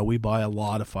well. Yeah, we buy a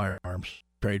lot of firearms,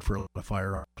 trade for a lot of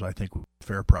firearms. I think with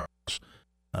fair price,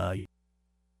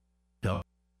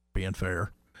 being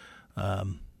fair.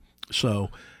 So,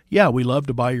 yeah, we love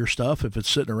to buy your stuff. If it's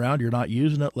sitting around, you're not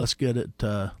using it, let's get it.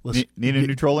 Need a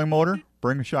new trolling motor?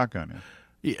 Bring a shotgun in.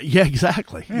 Yeah,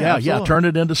 exactly. Yeah. Turn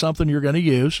it into something you're going to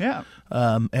use. Yeah.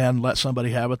 And let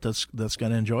somebody have it that's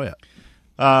going to enjoy it.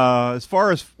 As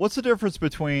far as what's the difference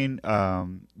between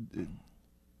the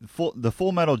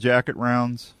Full Metal Jacket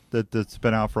rounds that's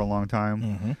been out for a long time?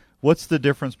 Mm-hmm. What's the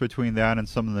difference between that and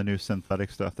some of the new synthetic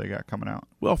stuff they got coming out?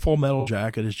 Well, Full Metal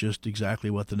Jacket is just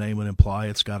exactly what the name would imply.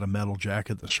 It's got a metal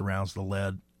jacket that surrounds the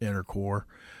lead inner core.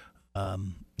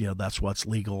 That's what's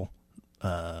legal.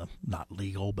 Not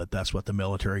legal, but that's what the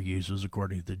military uses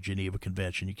according to the Geneva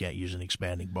Convention. You can't use an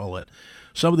expanding bullet.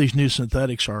 Some of these new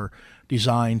synthetics are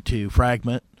designed to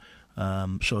fragment.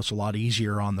 So it's a lot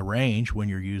easier on the range when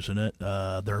you're using it.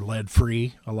 They're lead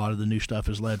free. A lot of the new stuff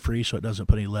is lead free, so it doesn't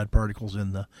put any lead particles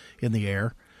in the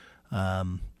air.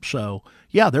 So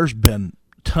yeah, there's been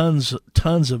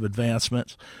tons of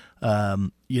advancements.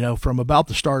 From about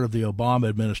the start of the Obama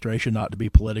administration, not to be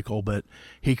political, but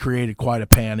he created quite a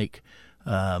panic.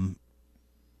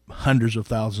 Hundreds of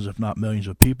thousands, if not millions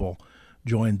of people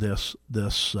joined this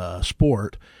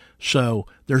sport. So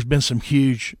there's been some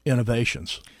huge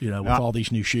innovations, with all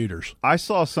these new shooters. I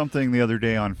saw something the other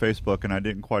day on Facebook, and I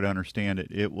didn't quite understand it.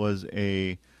 It was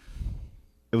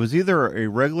either a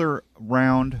regular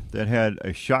round that had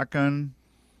a shotgun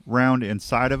round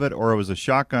inside of it, or it was a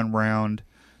shotgun round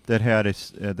that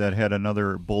had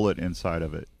another bullet inside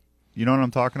of it. You know what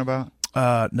I'm talking about?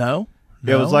 No.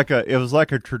 It was like a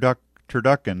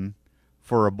turducken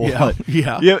for a bullet.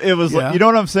 Yeah. It was like, you know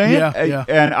what I'm saying? Yeah.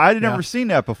 And I'd never seen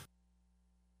that before.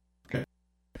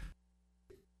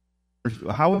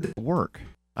 How would it work?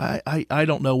 I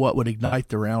don't know what would ignite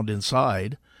the round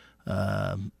inside.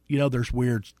 There's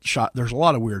a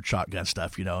lot of weird shotgun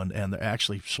stuff, and they're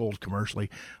actually sold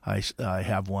commercially. I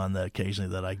have one that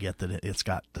occasionally that I get that it's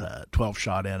got 12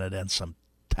 shot in it and some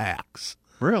tacks.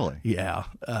 Really? Yeah.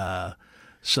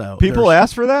 So people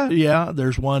ask for that? Yeah.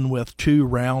 There's one with 2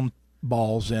 round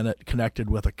balls in it connected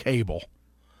with a cable.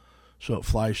 So it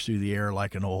flies through the air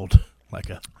like a bolo? Like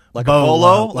a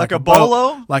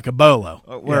bolo? Like a bolo.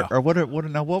 Or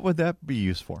what would that be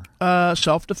used for?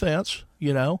 Self-defense,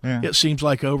 Yeah. It seems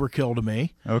like overkill to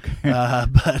me. Okay.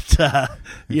 But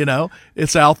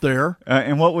it's out there.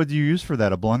 And what would you use for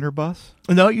that, a blunderbuss?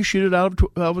 No, you shoot it out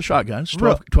of a shotgun. It's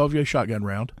 12 gauge shotgun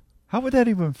round. How would that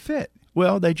even fit?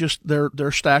 Well,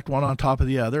 they're stacked one on top of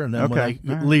the other, and then when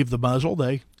they leave the muzzle,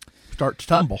 they start to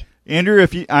tumble. Andrew,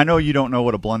 I know you don't know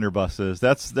what a blunderbuss is.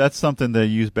 That's something they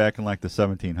used back in like the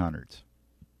 1700s.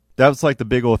 That was like the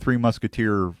big old 3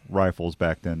 Musketeer rifles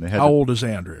back then. How old is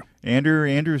Andrew?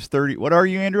 Andrew's 30. What are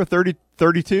you, Andrew?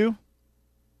 32?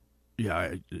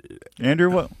 Yeah.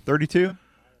 Andrew, what? 32?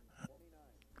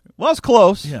 Well, it's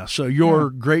close. Yeah. So your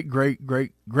great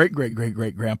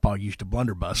grandpa used to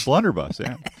blunderbuss. Blunderbuss,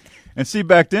 yeah. And see,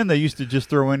 back then they used to just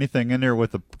throw anything in there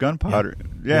with the gunpowder.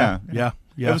 Yeah.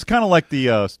 It was kind of like the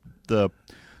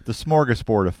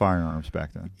smorgasbord of firearms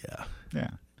back then.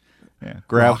 Yeah.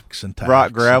 Rocks and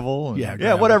rock, gravel. And,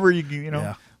 gravel. Whatever you know.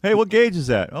 Yeah. Hey, what gauge is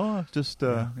that? Oh, it's just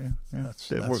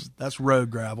That's road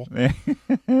gravel. All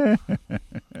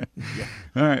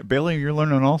right, Bailey, you're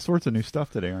learning all sorts of new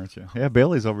stuff today, aren't you? Yeah,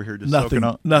 Bailey's over here just soaking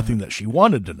up. Nothing that she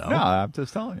wanted to know. No, I'm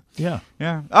just telling you.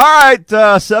 Yeah. All right,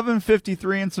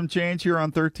 7:53 and some change here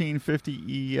on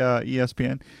 1350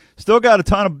 ESPN. Still got a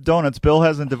ton of donuts. Bill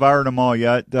hasn't devoured them all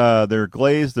yet. They're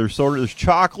glazed. They're there's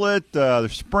chocolate.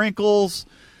 There's sprinkles.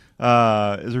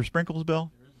 Is there sprinkles, Bill?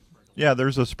 Yeah,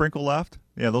 there's a sprinkle left.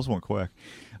 Yeah, those went quick.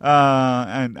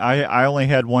 And I only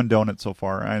had one donut so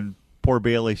far. And poor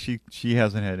Bailey, she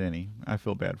hasn't had any. I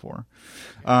feel bad for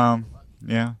her.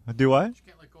 Yeah. Do what?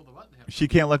 She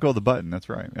can't let go of the button. That's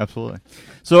right. Absolutely.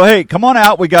 So, hey, come on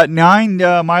out. We got 9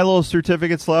 Milo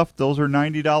certificates left. Those are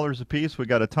 $90 a piece. We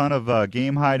got a ton of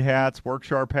Game Hide hats, Work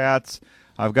Sharp hats.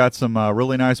 I've got some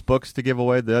really nice books to give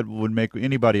away that would make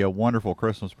anybody a wonderful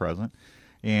Christmas present.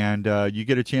 And you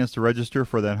get a chance to register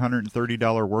for that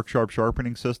 $130 Work Sharp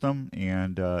sharpening system.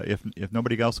 And if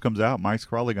nobody else comes out, Mike's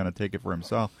probably going to take it for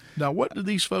himself. Now, what do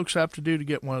these folks have to do to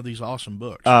get one of these awesome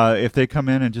books? If they come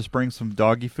in and just bring some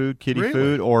doggy food, kitty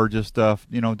food, or just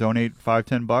donate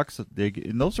 $5-10,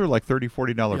 and those are like $30,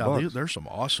 $40 books. There's some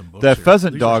awesome books. That here.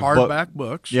 pheasant these dog are hardback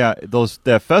books. Yeah,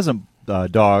 that pheasant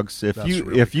dogs.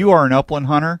 If you are an upland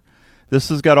hunter. This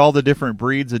has got all the different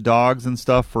breeds of dogs and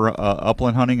stuff for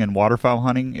upland hunting and waterfowl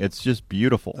hunting. It's just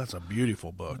beautiful. That's a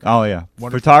beautiful book. Oh, yeah.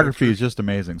 Wonderful Photography pictures. is just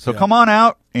amazing. So come on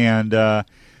out, and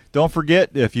don't forget,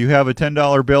 if you have a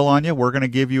 $10 bill on you, we're going to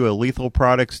give you a Lethal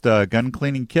Products gun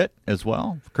cleaning kit as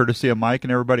well, courtesy of Mike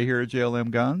and everybody here at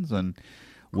JLM Guns, and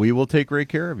we will take great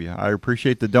care of you. I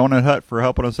appreciate the Donut Hut for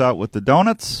helping us out with the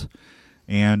donuts,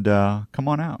 and come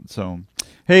on out. So...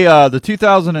 Hey, the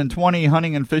 2020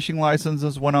 hunting and fishing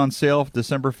licenses went on sale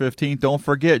December 15th. Don't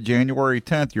forget, January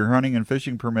 10th, your hunting and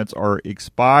fishing permits are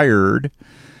expired.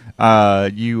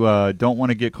 You don't want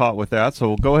to get caught with that,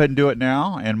 so go ahead and do it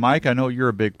now. And, Mike, I know you're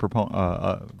a big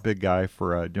big guy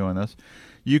for doing this.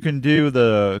 You can do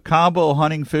the combo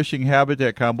hunting fishing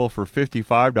habitat combo for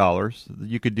 $55.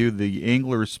 You could do the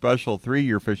Angler's Special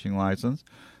 3-year fishing license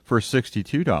for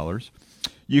 $62.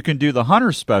 You can do the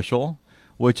Hunter's Special,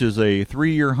 which is a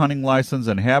 3-year hunting license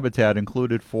and habitat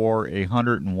included for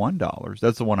 $101.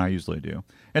 That's the one I usually do.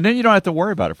 And then you don't have to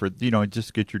worry about it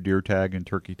just get your deer tag and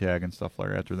turkey tag and stuff like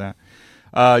that after that.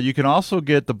 You can also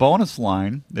get the bonus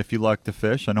line if you like to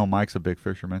fish. I know Mike's a big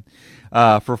fisherman.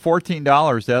 For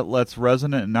 $14, that lets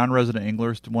resident and non-resident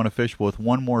anglers want to fish with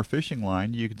one more fishing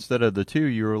line. You can, instead of the two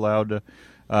you're allowed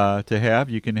to have,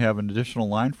 you can have an additional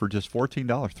line for just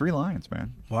 $14. 3 lines,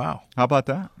 man. Wow. How about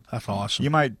that? That's awesome. You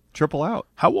might triple out.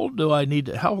 How old do I need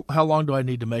to, how long do I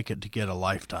need to make it to get a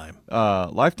lifetime?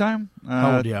 Lifetime?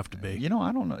 How old do you have to be? You know,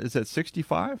 I don't know. Is that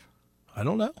 65? I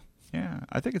don't know. Yeah,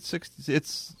 I think it's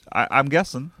 60. I'm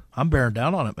guessing. I'm bearing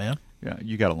down on it, man. Yeah,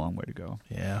 you got a long way to go.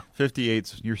 Yeah.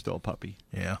 58's, you're still a puppy.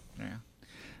 Yeah.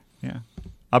 Yeah.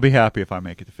 I'll be happy if I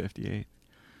make it to 58.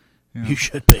 Yeah. You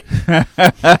should be. Yeah,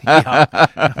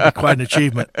 that'd be quite an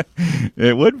achievement.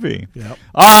 It would be. Yep.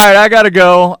 All right, I got to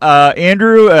go.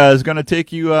 Andrew is going to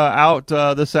take you out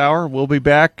this hour. We'll be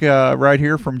back right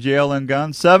here from JLM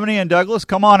Guns. 70 and Douglas,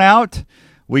 come on out.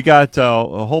 We got a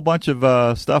whole bunch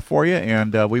of stuff for you,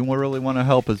 and we really want to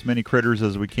help as many critters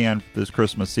as we can this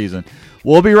Christmas season.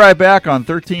 We'll be right back on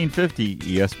 1350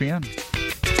 ESPN.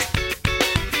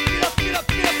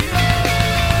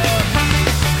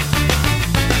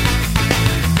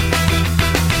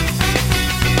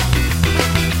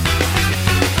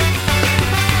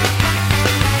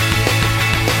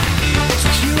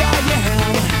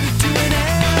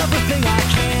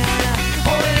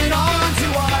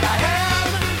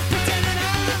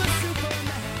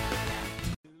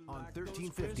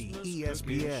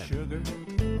 ESPN.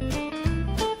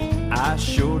 I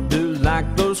sure do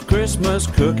like those Christmas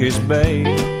cookies, babe.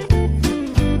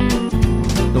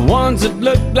 The ones that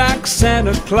look like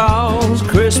Santa Claus,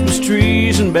 Christmas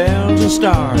trees and bells and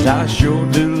stars. I sure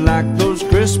do like those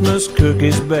Christmas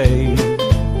cookies, babe.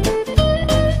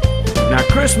 Now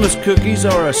Christmas cookies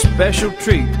are a special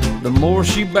treat. The more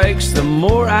she bakes, the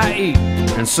more I eat.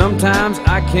 And sometimes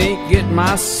I can't get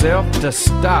myself to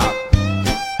stop.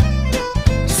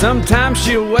 Sometimes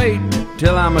she'll wait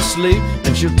till I'm asleep,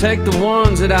 and she'll take the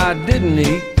ones that I didn't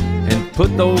eat and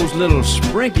put those little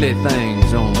sprinkly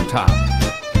things on top.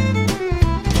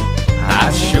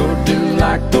 I sure do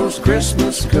like those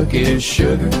Christmas cookies,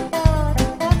 sugar.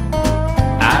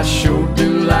 I sure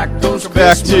do like those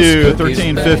Back Christmas to cookies,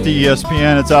 1350 babe.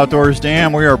 ESPN. It's Outdoors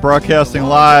Dan. We are broadcasting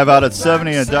live out at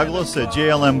 70 and Douglas at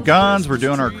JLM Guns. We're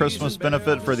doing our Christmas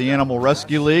benefit for the Animal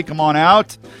Rescue League. Come on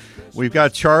out. We've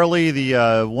got Charlie,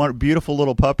 the one beautiful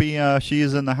little puppy. She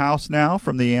is in the house now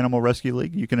from the Animal Rescue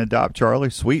League. You can adopt Charlie.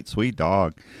 Sweet, sweet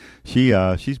dog.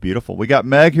 She's beautiful. We got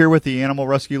Meg here with the Animal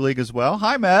Rescue League as well.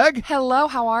 Hi, Meg. Hello,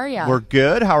 how are you? We're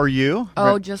good. How are you?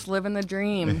 Oh, just living the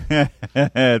dream.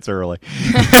 It's early.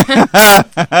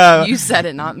 You said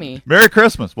it, not me. Merry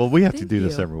Christmas. Well, we have to Thank do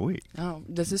this you. every week. Oh,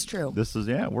 this is true. This is,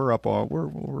 we're up all,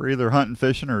 we're either hunting,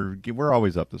 fishing, or we're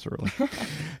always up this early.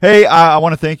 Hey, I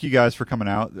want to thank you guys for coming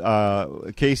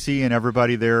out. Casey and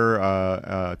everybody there,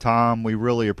 Tom, we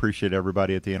really appreciate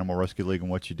everybody at the Animal Rescue League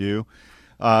and what you do.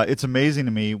 It's amazing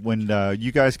to me when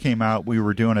you guys came out. We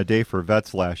were doing a day for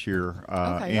vets last year,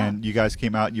 and you guys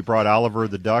came out. You brought Oliver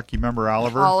the duck. You remember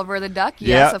Oliver? Oliver the duck,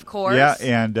 yes, of course. Yeah,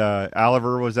 and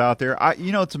Oliver was out there.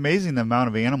 It's amazing the amount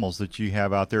of animals that you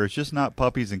have out there. It's just not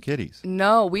puppies and kitties.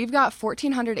 No, we've got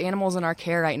 1,400 animals in our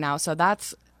care right now, so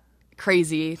that's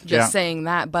crazy just saying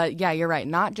that. But, yeah, you're right.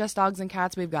 Not just dogs and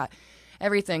cats. We've got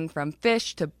everything from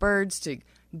fish to birds to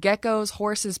geckos,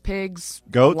 horses, pigs,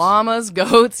 goats, llamas,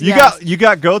 goats. You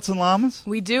got goats and llamas?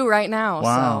 We do right now.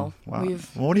 Wow. So wow.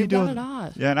 What do you do?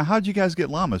 Yeah. Now, how'd you guys get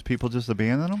llamas? People just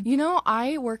abandon them? You know,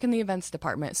 I work in the events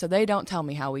department, so they don't tell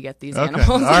me how we get these okay.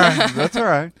 animals. All right. That's all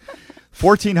right.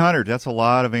 1,400. That's a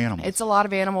lot of animals. It's a lot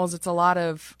of animals. It's a lot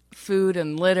of food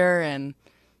and litter and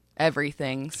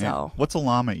everything. So, yeah. What's a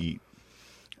llama eat?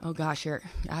 Oh gosh, you're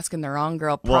asking the wrong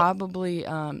girl. Probably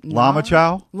llama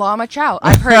chow. Llama chow.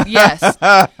 I've heard. Yes,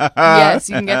 yes.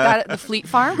 You can get that at the Fleet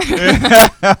Farm.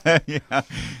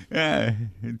 Yeah.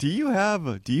 Do you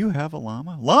have a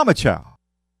llama? Llama chow.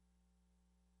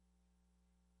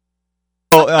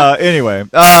 So anyway,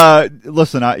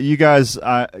 listen, you guys,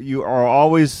 you are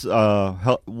always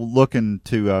looking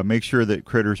to make sure that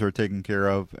critters are taken care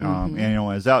of, and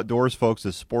as outdoors folks,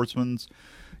 as sportsmen.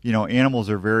 Animals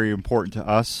are very important to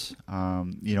us.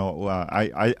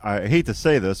 I hate to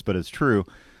say this, but it's true.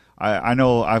 I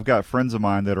know I've got friends of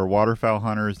mine that are waterfowl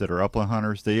hunters, that are upland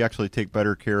hunters. They actually take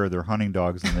better care of their hunting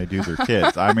dogs than they do their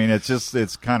kids. I mean, it's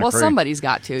kind of well, crazy. Somebody's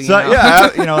got to. Yeah,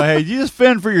 hey, you just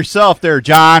fend for yourself there,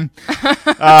 John.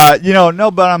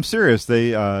 No, but I'm serious.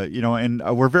 They,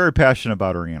 and we're very passionate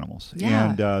about our animals,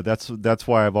 and that's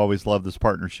why I've always loved this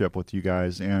partnership with you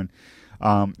guys. And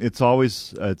It's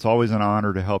always an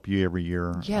honor to help you every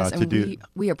year. Yes, and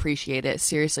we appreciate it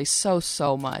seriously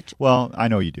so much. Well, I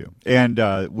know you do, and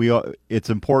it's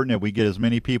important that we get as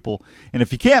many people. And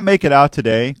if you can't make it out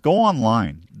today, go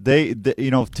online. They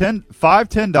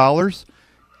 $10.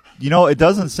 It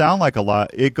doesn't sound like a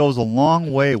lot. It goes a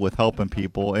long way with helping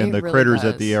people and the really critters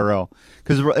at the ARL.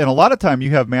 And a lot of time you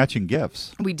have matching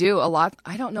gifts. We do a lot.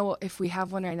 I don't know if we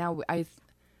have one right now. I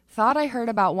thought I heard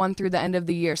about one through the end of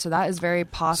the year, so that is very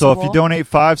possible. So if you donate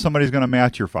 $5, somebody's going to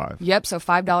match your $5. Yep. So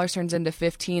 $5 turns into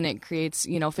 $15. It creates,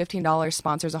 $15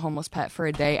 sponsors a homeless pet for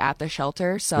a day at the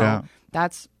shelter. So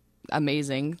that's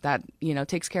amazing. That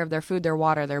takes care of their food, their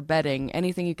water, their bedding,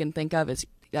 anything you can think of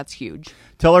that's huge.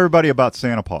 Tell everybody about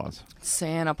Santa Paws.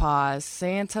 Santa Paws,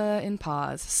 Santa in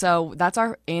Paws. So that's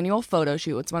our annual photo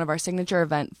shoot. It's one of our signature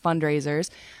event fundraisers.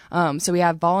 So we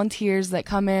have volunteers that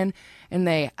come in and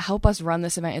they help us run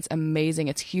this event. It's amazing.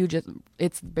 It's huge.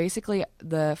 It's basically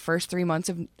the first 3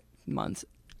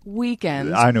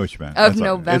 weekends. I know what you meant. Of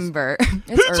November.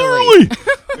 It's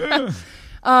early.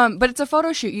 But it's a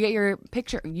photo shoot. You get your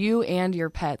picture, you and your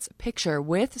pet's picture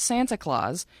with Santa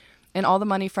Claus, and all the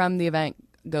money from the event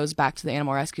goes back to the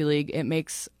Animal Rescue League. It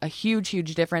makes a huge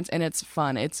difference, and it's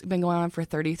fun. It's been going on for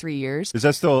 33 years.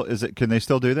 Can they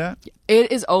still do that?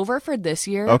 It is over for this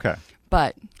year. Okay.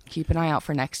 But keep an eye out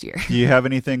for next year. Do you have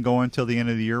anything going till the end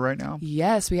of the year right now?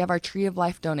 Yes, we have our Tree of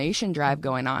Life donation drive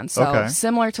going on. So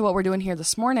similar to what we're doing here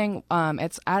this morning,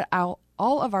 it's at all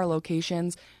of our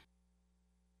locations.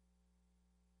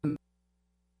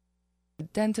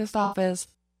 Dentist office,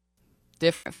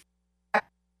 different.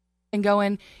 And go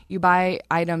in, you buy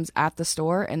items at the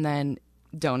store, and then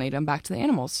donate them back to the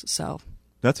animals. So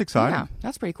that's exciting. Yeah,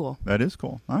 that's pretty cool. That is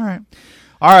cool. All right.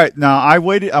 Now I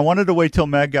wanted to wait till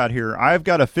Meg got here. I've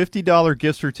got a $50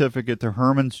 gift certificate to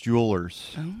Herman's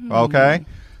Jewelers. Oh. Okay.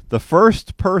 The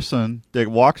first person that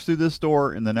walks through this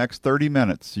door in the next 30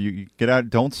 minutes, you get out.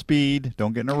 Don't speed.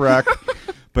 Don't get in a wreck.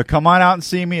 But come on out and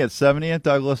see me at 70th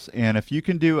Douglas, and if you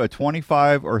can do a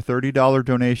 $25 or $30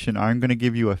 donation, I'm going to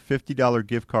give you a $50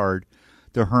 gift card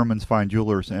to Herman's Fine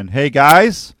Jewelers. And hey,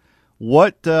 guys,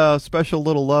 what special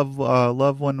little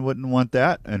loved one wouldn't want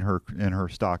that in her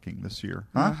stocking this year?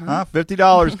 Huh?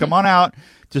 $50. Come on out.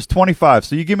 Just $25.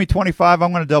 So you give me $25,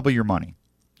 I'm going to double your money.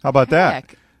 How about that?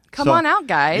 Come on out,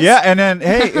 guys. Yeah, and then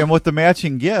and with the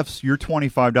matching gifts, your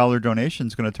 $25 donation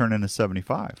is going to turn into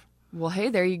 $75. Well, hey,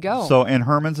 there you go. So, and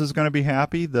Herman's is going to be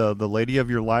happy. The lady of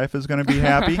your life is going to be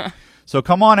happy. So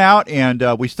come on out, and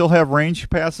we still have range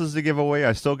passes to give away.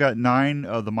 I still got 9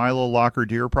 of the Milo Locker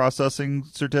deer processing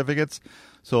certificates.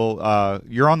 So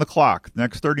you're on the clock.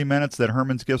 Next 30 minutes, that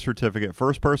Herman's gift certificate.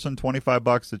 First person,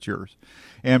 $25. It's yours.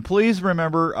 And please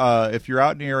remember, if you're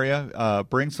out in the area,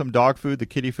 bring some dog food, the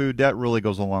kitty food. That really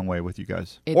goes a long way with you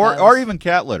guys. Or even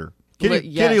cat litter.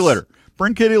 Kitty litter.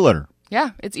 Bring kitty litter. Yeah,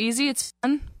 it's easy. It's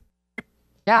fun.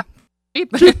 Yeah.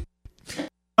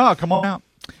 Oh, come on out.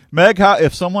 Meg,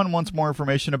 if someone wants more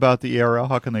information about the ARL,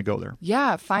 how can they go there?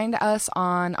 Yeah, find us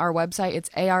on our website. It's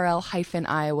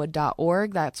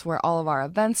arl-iowa.org. That's where all of our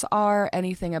events are,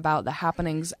 anything about the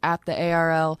happenings at the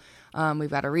ARL.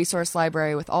 We've got a resource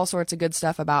library with all sorts of good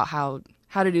stuff about how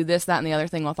to do this, that, and the other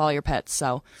thing with all your pets.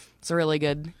 So it's a really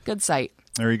good site.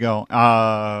 There you go.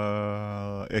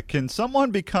 Can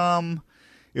someone become...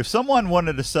 If someone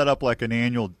wanted to set up like an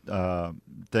annual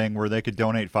thing where they could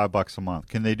donate $5 a month,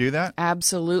 can they do that?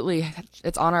 Absolutely.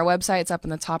 It's on our website. It's up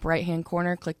in the top right-hand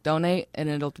corner. Click donate, and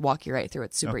it'll walk you right through.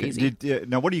 It's super easy.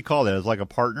 Now, what do you call that? Is it like a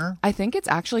partner? I think it's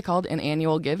actually called an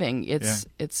annual giving. It's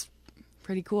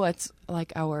pretty cool. It's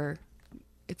like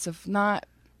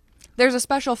there's a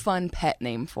special fun pet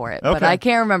name for it, but I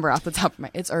can't remember off the top of my.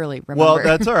 It's early. Remember. Well,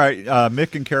 that's all right.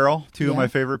 Mick and Carol, two of my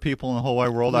favorite people in the whole wide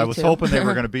world. I was hoping they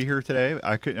were going to be here today.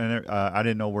 I couldn't. I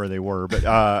didn't know where they were, but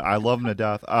I love them to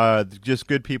death. Just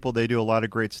good people. They do a lot of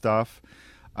great stuff.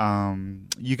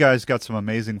 You guys got some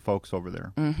amazing folks over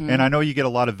there, and I know you get a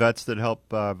lot of vets that help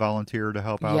volunteer to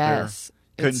help out there.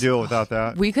 Couldn't do it without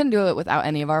that. We couldn't do it without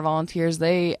any of our volunteers.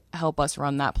 They help us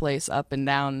run that place up and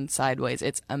down, sideways.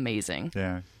 It's amazing.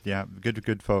 Yeah,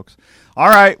 good folks. All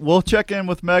right, we'll check in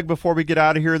with Meg before we get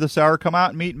out of here this hour. Come out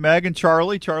and meet Meg and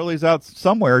Charlie. Charlie's out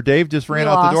somewhere. Dave just ran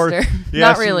out the door. Her.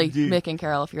 Yes, not really. Mick and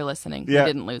Carol, if you're listening. Yeah. We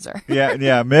didn't lose her.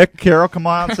 yeah. Mick, Carol, come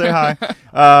on out and say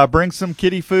hi. Bring some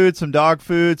kitty food, some dog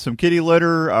food, some kitty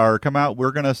litter, or come out.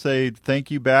 We're going to say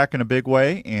thank you back in a big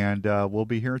way, and we'll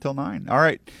be here until 9. All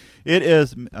right. It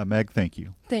is, Meg, thank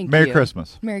you. Thank you. Merry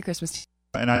Christmas. Merry Christmas.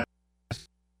 And I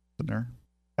there.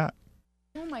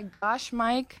 Oh, my gosh,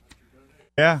 Mike.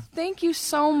 Yeah. Thank you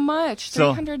so much.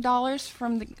 $300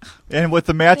 from the. And with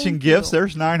the matching Thank gifts, you.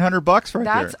 there's $900 right there.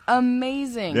 That's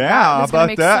amazing. Yeah, That's going about to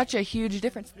make that? such a huge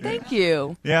difference. Thank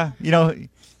you. Yeah, you know,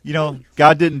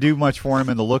 God didn't do much for him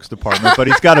in the looks department, but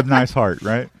he's got a nice heart,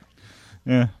 right?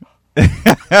 Yeah.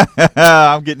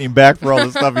 I'm getting him back for all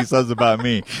the stuff he says about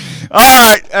me. All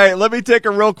right, hey, let me take a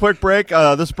real quick break.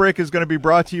 This break is going to be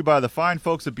brought to you by the fine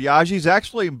folks at Biaggi's.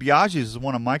 Actually, Biaggi's is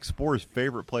one of Mike Spore's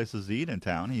favorite places to eat in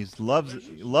town. He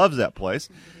loves that place.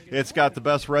 It's got the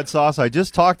best red sauce. I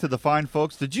just talked to the fine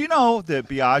folks. Did you know that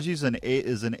Biaggi's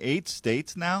is in 8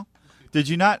 states now? Did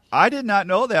you not? I did not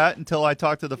know that until I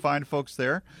talked to the fine folks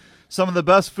there. Some of the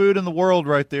best food in the world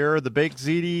right there. The baked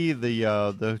ziti,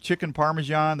 the chicken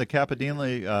parmesan, the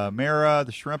capadinle mera,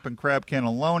 the shrimp and crab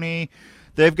cannelloni.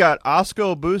 They've got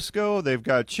Osco Busco. They've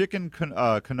got chicken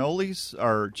cannolis,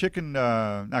 or chicken,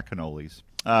 not cannolis.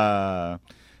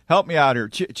 Help me out here.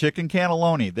 Chicken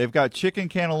cannelloni. They've got chicken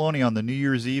cannelloni on the New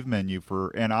Year's Eve menu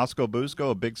and Osco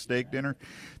Busco, a big steak dinner.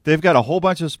 They've got a whole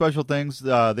bunch of special things.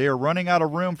 They are running out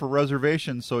of room for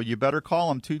reservations, so you better call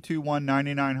them,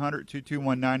 221-9900,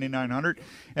 221-9900.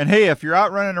 And, hey, if you're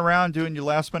out running around doing your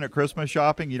last-minute Christmas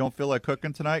shopping, you don't feel like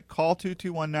cooking tonight, call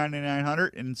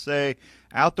 221-9900 and say,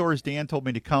 Outdoors Dan told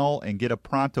me to call and get a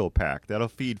pronto pack. That'll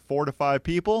feed 4 to 5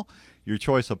 people. Your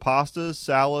choice of pastas,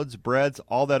 salads, breads,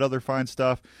 all that other fine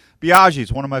stuff.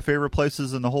 Biaggi's, one of my favorite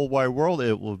places in the whole wide world.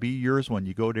 It will be yours when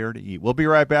you go there to eat. We'll be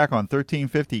right back on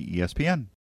 1350 ESPN.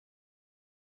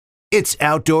 It's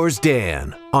Outdoors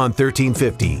Dan on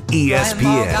 1350 ESPN.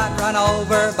 Grandma got run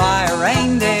over by a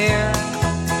reindeer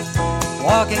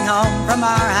walking home from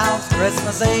our house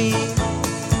Christmas Eve.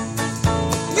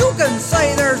 You can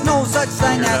say there's no such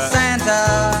thing as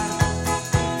Santa,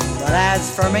 but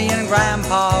as for me and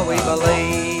Grandpa, we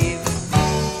believe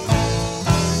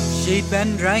she'd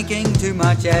been drinking too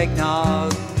much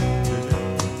eggnog,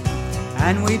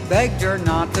 and we begged her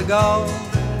not to go.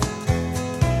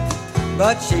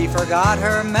 But she forgot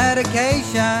her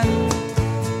medication,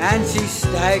 and she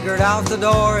staggered out the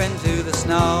door into the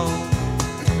snow.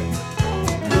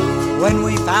 When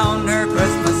we found her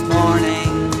Christmas morning.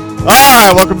 All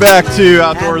right, welcome back to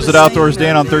Outdoors at Outdoors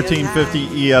Dan on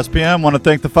 1350 ESPN. Want to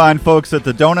thank the fine folks at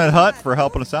the Donut Hut for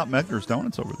helping us out. Medgar's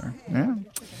Donuts over there. Yeah.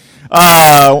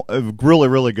 Really,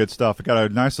 really good stuff. We got a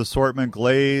nice assortment,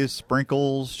 glaze,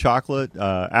 sprinkles, chocolate.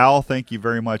 Al, thank you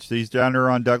very much. These down there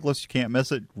on Douglas, you can't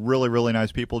miss it. Really, really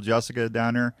nice people. Jessica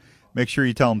down there. Make sure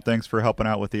you tell them thanks for helping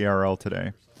out with the ARL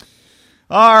today.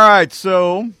 All right,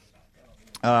 so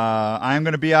I'm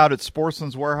going to be out at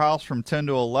Sportsman's Warehouse from 10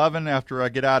 to 11 after I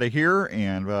get out of here,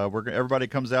 and everybody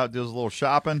comes out, does a little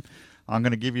shopping. I'm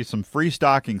going to give you some free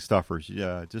stocking stuffers.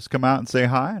 Just come out and say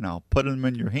hi, and I'll put them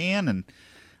in your hand, and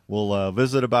we'll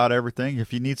visit about everything.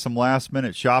 If you need some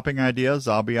last-minute shopping ideas,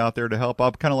 I'll be out there to help.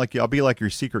 I'll be like your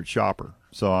secret shopper,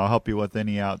 so I'll help you with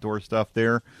any outdoor stuff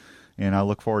there, and I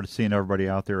look forward to seeing everybody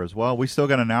out there as well. We still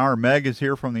got an hour. Meg is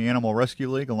here from the Animal Rescue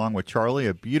League along with Charlie,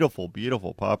 a beautiful,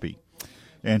 beautiful puppy.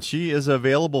 And she is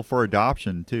available for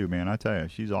adoption, too, man. I tell you,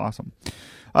 she's awesome.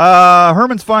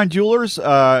 Herman's Fine Jewelers,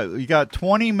 you got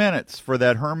 20 minutes for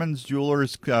that Herman's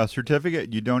Jewelers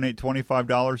certificate. You donate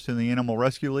 $25 to the Animal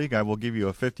Rescue League. I will give you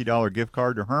a $50 gift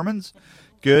card to Herman's.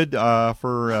 Good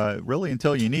for really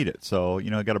until you need it. So,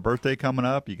 you got a birthday coming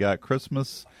up. You got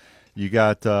Christmas. You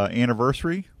got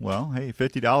anniversary. Well, hey,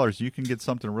 $50. You can get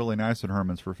something really nice at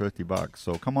Herman's for $50.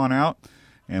 So come on out,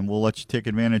 and we'll let you take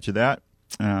advantage of that.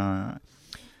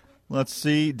 Let's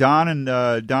see, Donnie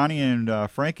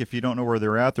and Frank, if you don't know where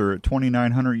they're at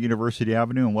 2900 University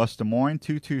Avenue in West Des Moines,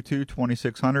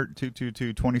 222-2600,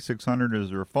 222-2600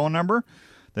 is their phone number.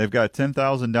 They've got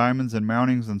 10,000 diamonds and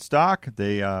mountings in stock.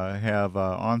 They have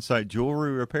on-site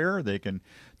jewelry repair. They can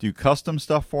do custom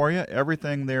stuff for you.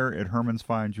 Everything there at Herman's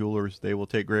Fine Jewelers. They will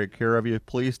take great care of you.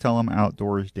 Please tell them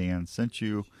Outdoors Dan sent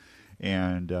you,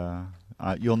 and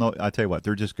you'll know. I tell you what,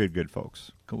 they're just good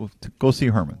folks. Go see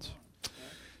Herman's.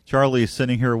 Charlie is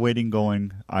sitting here waiting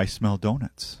going, I smell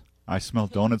donuts. I smell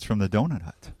donuts from the Donut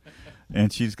Hut.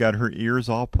 And she's got her ears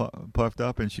all puffed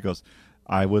up, and she goes,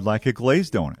 I would like a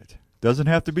glazed donut. Doesn't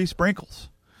have to be sprinkles.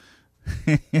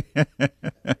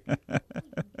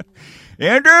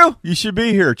 Andrew, you should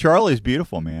be here. Charlie's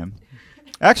beautiful, man.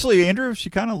 Actually, Andrew, she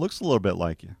kind of looks a little bit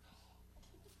like you.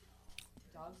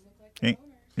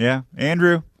 Yeah,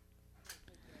 Andrew.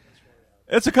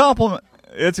 It's a compliment.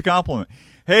 It's a compliment.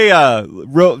 Hey,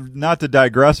 not to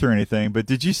digress or anything, but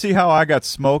did you see how I got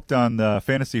smoked on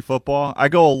fantasy football? I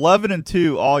go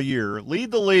 11-2 all year,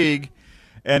 lead the league,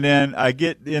 and then I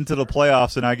get into the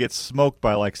playoffs and I get smoked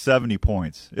by like 70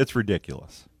 points. It's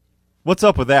ridiculous. What's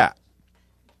up with that?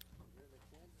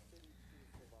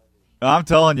 I'm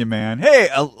telling you, man. Hey,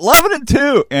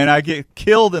 11-2, and I get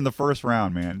killed in the first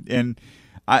round, man. And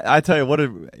I tell you what,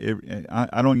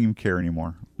 I don't even care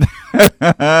anymore.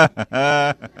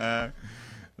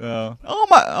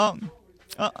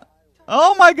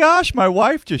 Oh my gosh, my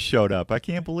wife just showed up. I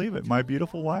can't believe it. My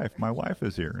beautiful wife. My wife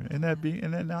is here. Isn't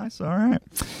that nice? All right.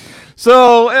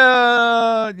 So,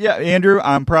 yeah, Andrew,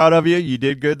 I'm proud of you. You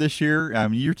did good this year.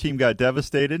 Your team got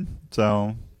devastated.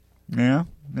 So, yeah.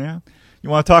 You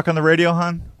want to talk on the radio,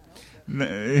 hon?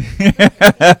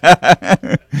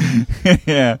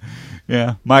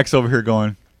 Yeah. Mike's over here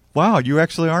going, wow, you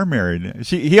actually are married.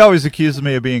 He always accuses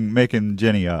me of making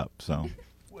Jenny up. So,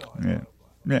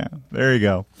 yeah. There you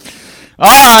go. All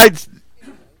right.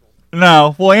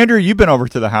 No, well, Andrew, you've been over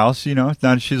to the house. You know,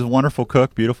 now she's a wonderful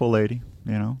cook, beautiful lady.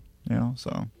 You know.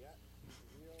 So,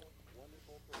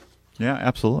 yeah,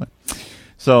 absolutely.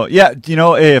 So, yeah,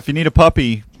 if you need a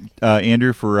puppy,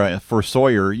 Andrew, for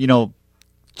Sawyer,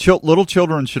 little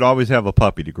children should always have a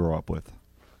puppy to grow up with.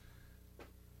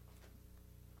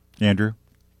 Andrew?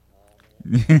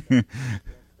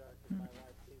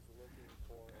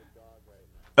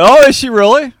 Oh, is she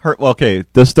really? Okay,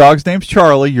 this dog's name's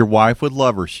Charlie. Your wife would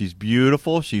love her. She's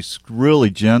beautiful. She's really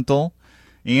gentle.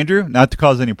 Andrew? Not to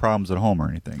cause any problems at home or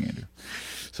anything, Andrew.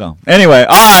 So, anyway,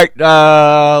 all right.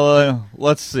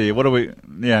 Let's see. What do we...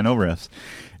 Yeah, no risk.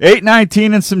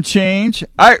 819 and some change.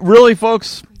 Really,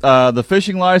 folks, the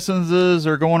fishing licenses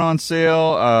are going on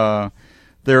sale.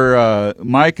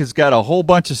 Mike has got a whole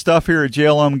bunch of stuff here at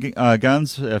JLM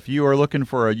Guns. If you are looking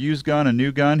for a used gun, a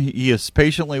new gun, he is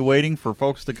patiently waiting for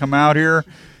folks to come out here,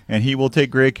 and he will take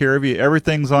great care of you.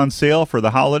 Everything's on sale for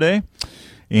the holiday.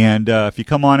 And if you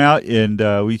come on out, and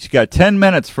we got 10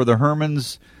 minutes for the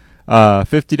Herman's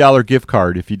 $50 gift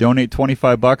card. If you donate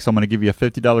 $25, I'm going to give you a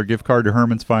 $50 gift card to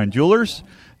Herman's Fine Jewelers.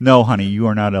 No, honey, you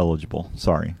are not eligible.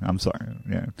 Sorry. I'm sorry.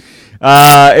 Yeah.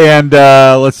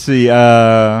 Let's see.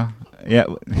 Yeah,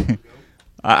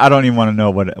 I don't even want to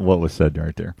know what was said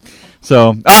right there. So,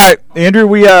 all right, Andrew,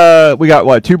 we got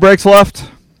what, 2 breaks left?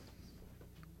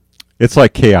 It's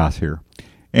like chaos here.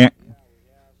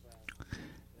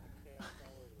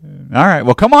 All right,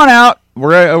 well, come on out.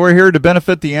 We're here to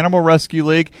benefit the Animal Rescue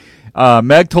League.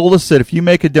 Meg told us that if you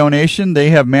make a donation,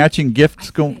 they have matching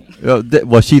gifts.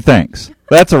 Well, she thinks.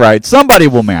 That's all right. Somebody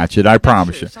will match it, I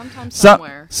promise you.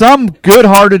 Some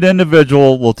good-hearted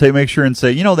individual will make sure and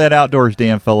say, that Outdoors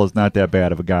Dan fellow's not that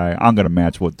bad of a guy. I'm going to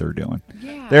match what they're doing.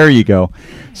 Yeah. There you go.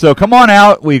 So come on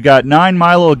out. We've got 9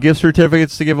 Milo gift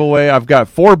certificates to give away. I've got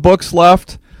 4 books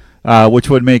left, which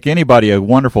would make anybody a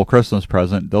wonderful Christmas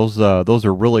present. Those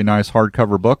are really nice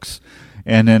hardcover books.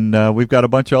 And then we've got a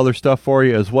bunch of other stuff for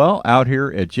you as well out here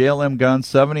at JLM Guns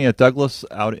 70 at Douglas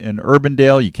out in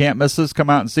Urbandale. You can't miss us. Come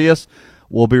out and see us.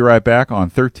 We'll be right back on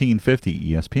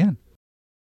 1350 ESPN.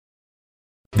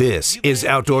 This is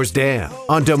Outdoors Dan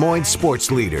on Des Moines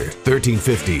Sports Leader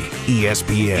 1350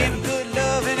 ESPN. Good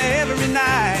loving every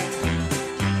night,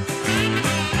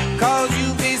 'cause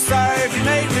you'd be sorry if you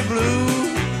made me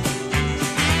blue,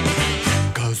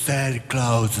 'cause Santa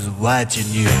Claus is watching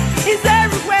you. He's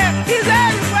everywhere, he's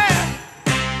everywhere.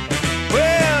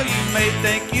 Well, you may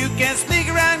think you can sneak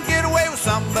around and get away with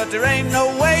something, but there ain't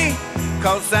no way,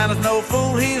 'cause Santa's no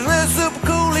fool. He's real super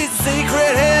cool. He's the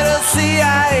secret head of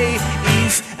CIA.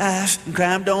 East, ass, and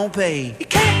crime don't pay. You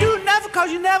can't do nothing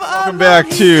 'cause you never. Welcome back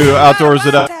to Outdoors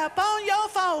at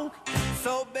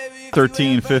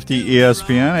 1350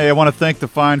 ESPN. Hey, I want to thank the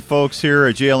fine folks here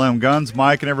at JLM Guns,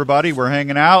 Mike and everybody. We're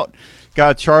hanging out.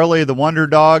 Got Charlie, the Wonder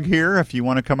Dog, here. If you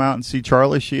want to come out and see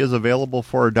Charlie, she is available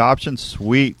for adoption.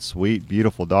 Sweet, sweet,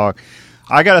 beautiful dog.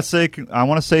 I want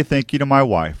to say thank you to my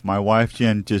wife. My wife,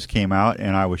 Jen, just came out,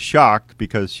 and I was shocked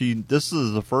because this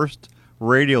is the first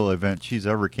radio event she's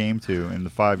ever came to in the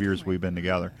 5 years we've been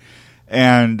together.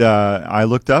 And I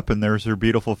looked up, and there's her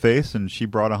beautiful face, and she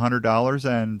brought $100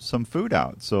 and some food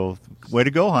out. So way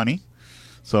to go, honey.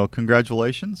 So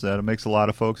congratulations. That makes a lot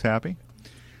of folks happy.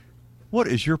 What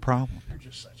is your problem? You're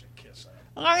just such a kiss up.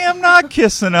 I am not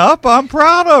kissing up. I'm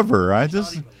proud of her.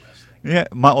 Yeah,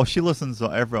 she listens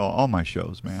to all my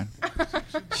shows, man.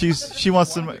 She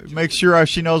wants to make sure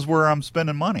she knows where I'm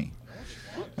spending money.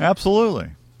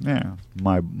 Absolutely, yeah.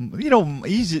 What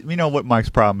Mike's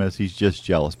problem is? He's just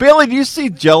jealous. Bailey, do you see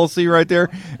jealousy right there?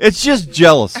 It's just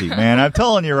jealousy, man. I'm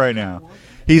telling you right now.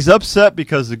 He's upset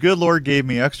because the good Lord gave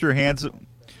me extra hands.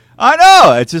 I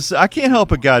know. It's just I can't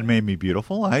help it. God made me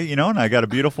beautiful. And I got a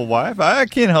beautiful wife. I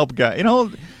can't help God.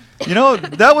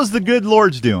 That was the good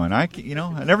Lord's doing. I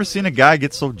never seen a guy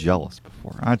get so jealous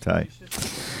before. I tell you.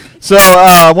 So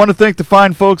I want to thank the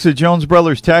fine folks at Jones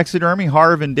Brothers Taxidermy,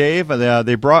 Harv and Dave.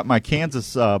 They brought my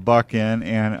Kansas buck in,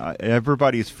 and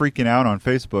everybody's freaking out on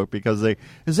Facebook because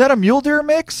is that a mule deer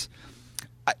mix?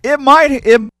 It might.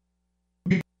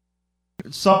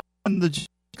 Some of the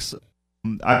jokes,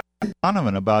 I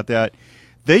Donovan about that.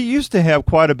 They used to have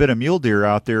quite a bit of mule deer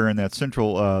out there in that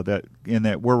central where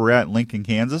we're at in Lincoln,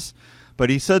 Kansas. But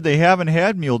he said they haven't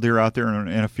had mule deer out there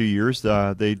in a few years.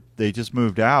 They just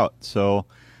moved out. So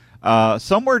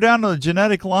somewhere down the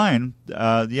genetic line,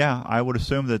 I would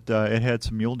assume that it had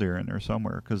some mule deer in there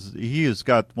somewhere because he has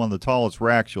got one of the tallest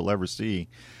racks you'll ever see.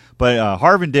 But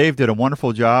Harv and Dave did a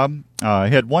wonderful job. I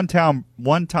had one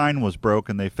tine was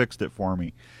broken. They fixed it for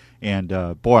me. And,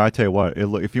 boy, I tell you what,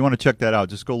 if you want to check that out,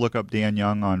 just go look up Dan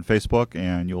Young on Facebook,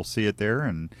 and you'll see it there.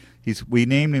 And we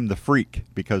named him the Freak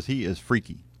because he is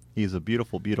freaky. He's a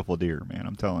beautiful, beautiful deer, man,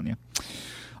 I'm telling you.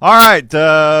 All right,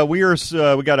 we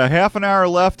got a half an hour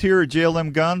left here at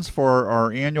JLM Guns for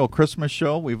our annual Christmas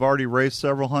show. We've already raised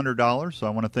several $100s, so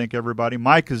I want to thank everybody.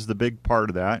 Mike is the big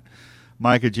part of that.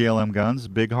 Mike at JLM Guns,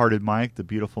 big-hearted Mike, the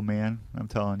beautiful man, I'm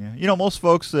telling you. You know, most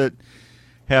folks that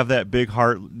have that big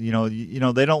heart, you know,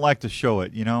 they don't like to show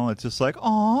it, you know. It's just like,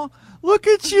 aw, look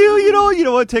at you, you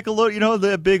know what, take a look, you know,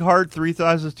 that big heart, 3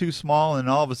 sizes too small, and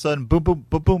all of a sudden, boom, boom,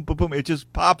 boom, boom, boom, boom, it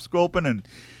just pops open, and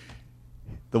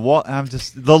the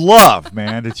love,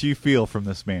 man, that you feel from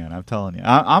this man, I'm telling you.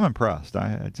 I'm impressed.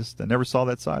 I never saw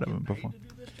that side of him before.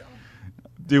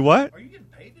 Do what?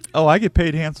 Oh, I get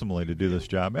paid handsomely to do this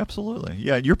job. Absolutely.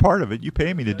 Yeah, you're part of it. You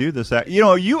pay me to do this. You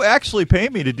know, you actually pay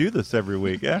me to do this every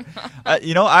week. Yeah.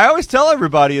 You know, I always tell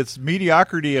everybody it's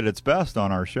mediocrity at its best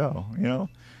on our show. You know,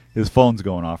 his phone's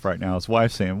going off right now. His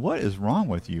wife's saying, "What is wrong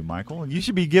with you, Michael? You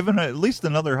should be given at least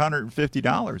another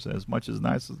 $150, as much as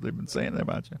nice as they've been saying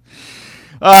about you."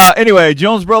 Anyway,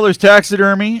 Jones Brothers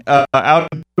Taxidermy out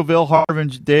in Millville, Harv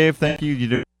and Dave, thank you. You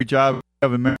did a great job. You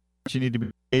have a member you need to be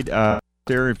paid.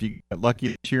 There, if you get lucky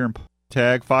this year, and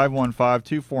tag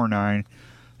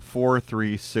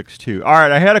 515-249-4362. All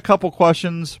right, I had a couple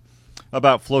questions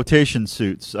about flotation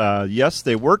suits. Yes,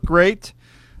 they work great.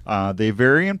 They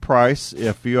vary in price.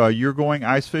 If you're going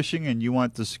ice fishing and you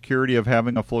want the security of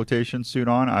having a flotation suit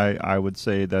on, I would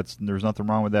say there's nothing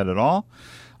wrong with that at all.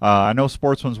 I know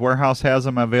Sportsman's Warehouse has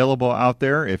them available out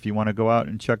there if you want to go out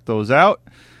and check those out.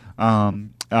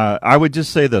 I would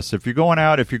just say this. If you're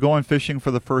going fishing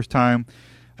for the first time,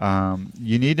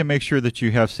 you need to make sure that you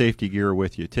have safety gear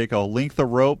with you. Take a length of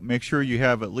rope. Make sure you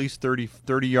have at least 30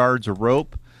 yards of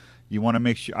rope. You want to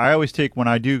make sure. I always take, when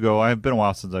I do go, I've been a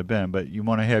while since I've been, but you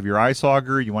want to have your ice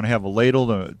auger. You want to have a ladle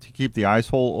to keep the ice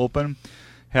hole open.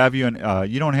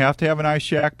 You don't have to have an ice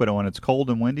shack, but when it's cold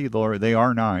and windy, they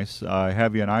are nice.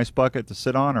 Have you an ice bucket to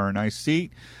sit on or a nice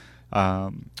seat.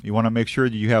 You want to make sure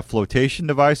that you have flotation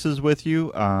devices with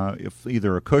you, if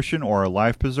either a cushion or a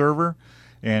life preserver.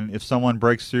 And if someone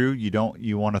breaks through,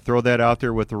 you want to throw that out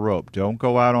there with the rope. Don't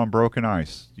go out on broken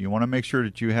ice. You want to make sure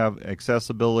that you have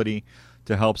accessibility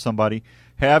to help somebody.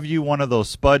 Have you one of those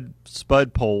spud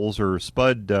poles or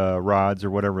spud rods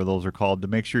or whatever those are called to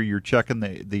make sure you're checking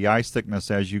the ice thickness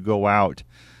as you go out.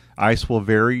 Ice will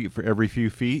vary for every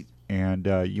few feet, and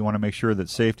you want to make sure that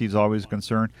safety is always a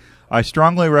concern. I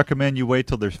strongly recommend you wait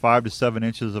till there's 5 to 7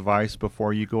 inches of ice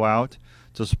before you go out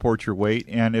to support your weight.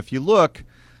 And if you look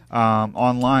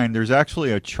online, there's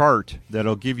actually a chart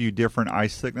that'll give you different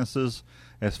ice thicknesses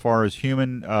as far as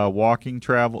human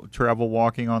travel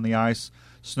walking on the ice,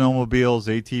 snowmobiles,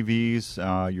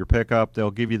 ATVs, your pickup.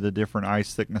 They'll give you the different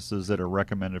ice thicknesses that are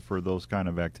recommended for those kind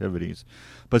of activities.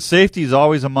 But safety is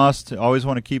always a must. Always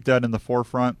want to keep that in the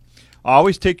forefront.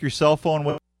 Always take your cell phone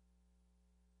with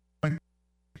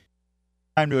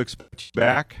time to expect you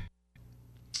back.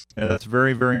 That's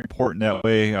very, very important. That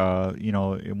way, you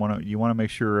want to make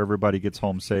sure everybody gets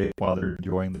home safe while they're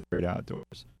enjoying the great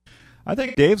outdoors. I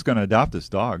think Dave's going to adopt this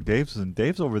dog. Dave's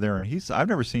over there, and I've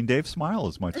never seen Dave smile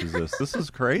as much as this. This is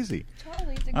crazy.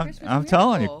 Totally, it's a Christmas miracle. I'm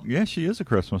telling you, yeah, she is a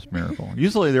Christmas miracle.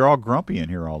 Usually they're all grumpy in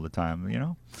here all the time, you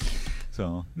know.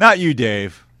 So not you,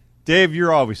 Dave. Dave,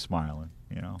 you're always smiling,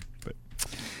 you know. But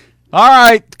all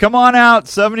right, come on out,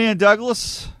 70 and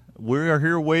Douglas. We are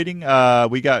here waiting.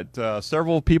 We got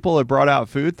several people that brought out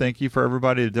food. Thank you for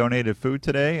everybody that donated food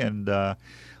today. And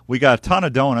we got a ton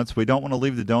of donuts. We don't want to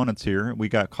leave the donuts here. We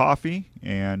got coffee,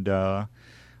 and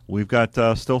we've got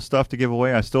still stuff to give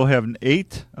away. I still have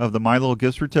 8 of the My Little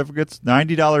gift certificates,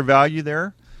 $90 value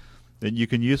there that you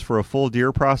can use for a full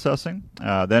deer processing.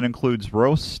 That includes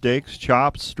roast, steaks,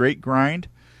 chops, straight grind.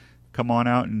 Come on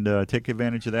out and take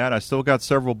advantage of that. I still got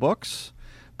several books.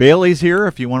 Bailey's here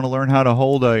if you want to learn how to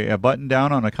hold a button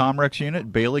down on a Comrex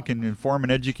unit. Bailey can inform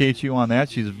and educate you on that.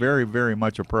 She's very, very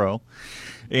much a pro.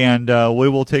 And we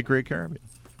will take great care of you.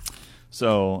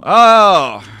 So,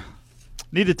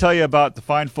 need to tell you about the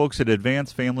fine folks at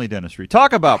Advanced Family Dentistry.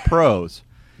 Talk about pros.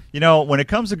 You know, when it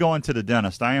comes to going to the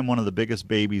dentist, I am one of the biggest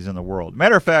babies in the world.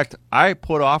 Matter of fact, I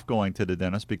put off going to the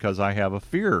dentist because I have a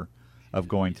fear of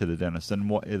going to the dentist. And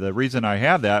the reason I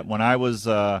have that, when I was,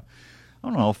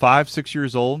 5, 6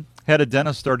 years old, had a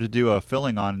dentist start to do a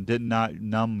filling on and did not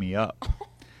numb me up.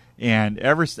 And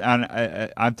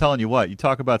I'm telling you what, you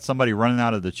talk about somebody running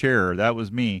out of the chair, that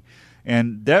was me.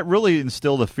 And that really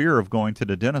instilled a fear of going to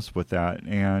the dentist with that.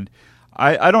 And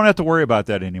I don't have to worry about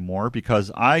that anymore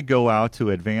because I go out to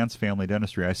Advanced Family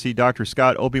Dentistry. I see Dr.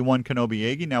 Scott Obi-Wan Kenobi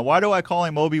Agee. Now, why do I call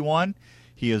him Obi-Wan?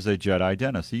 He is a Jedi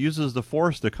dentist. He uses the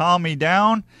Force to calm me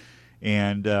down.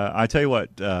 And I tell you what,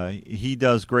 he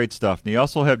does great stuff. And you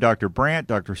also have Dr. Brandt,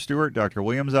 Dr. Stewart, Dr.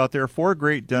 Williams out there, 4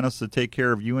 great dentists to take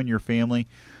care of you and your family.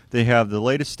 They have the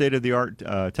latest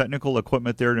state-of-the-art technical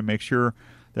equipment there to make sure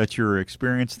that your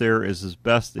experience there is as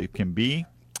best it can be.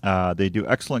 They do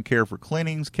excellent care for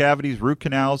cleanings, cavities, root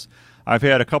canals. I've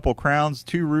had a couple crowns,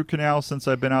 2 root canals since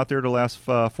I've been out there the last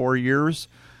 4 years.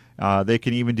 They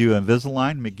can even do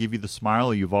Invisalign, give you the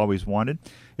smile you've always wanted.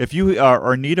 If you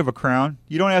are in need of a crown,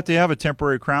 you don't have to have a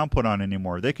temporary crown put on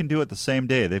anymore. They can do it the same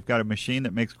day. They've got a machine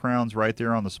that makes crowns right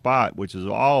there on the spot, which is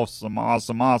awesome.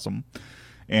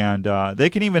 And they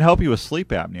can even help you with sleep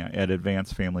apnea at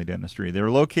Advanced Family Dentistry. They're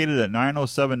located at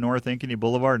 907 North Ankeny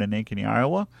Boulevard in Ankeny,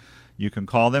 Iowa. You can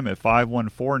call them at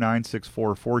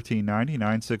 514-964-1490,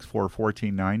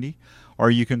 964-1490.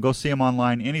 Or you can go see them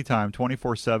online anytime,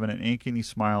 24/7 at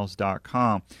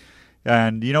ankenysmiles.com.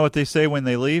 And you know what they say when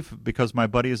they leave? Because my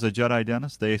buddy is a Jedi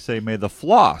dentist, they say, may the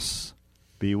floss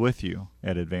be with you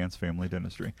at Advanced Family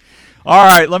Dentistry. All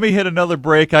right, let me hit another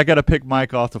break. I got to pick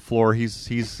Mike off the floor.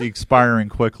 He's expiring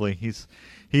quickly. He's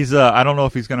I don't know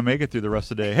if he's going to make it through the rest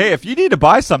of the day. Hey, if you need to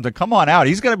buy something, come on out.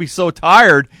 He's going to be so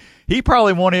tired. He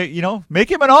probably won't,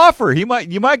 make him an offer. You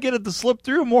might get it to slip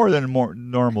through more than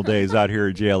normal days out here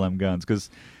at JLM Guns because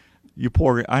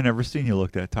I never seen you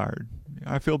look that tired.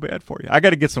 I feel bad for you. I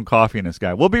got to get some coffee in this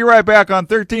guy. We'll be right back on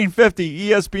 1350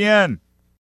 ESPN.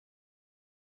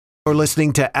 You're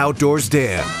listening to Outdoors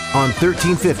Dan on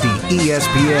 1350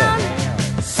 ESPN.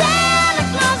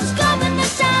 Santa Claus is coming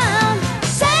to town.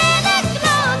 Santa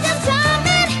Claus is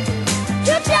coming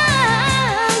to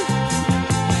town.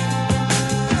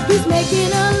 He's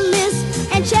making a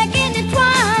list and checking it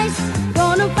twice.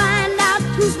 Gonna find out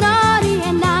who's naughty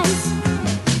and nice.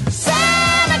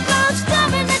 Santa Claus is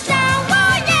coming to town.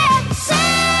 Oh yeah,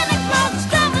 Santa Claus is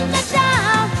coming to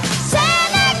town.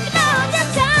 Santa Claus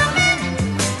is coming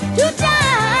to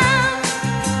town.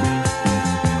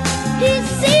 He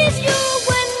sees you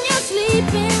when you're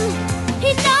sleeping.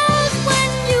 He knows when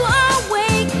you are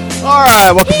awake. All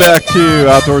right, welcome back to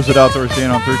Outdoors at Outdoors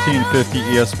Dan on 1350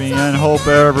 ESPN. Hope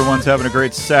everyone's having a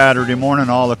great Saturday morning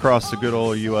all across the good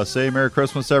old USA. Merry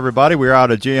Christmas, everybody. We're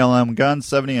out at JLM Guns,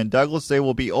 70 in Douglas. They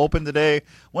will be open today.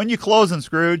 When you closing,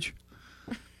 Scrooge?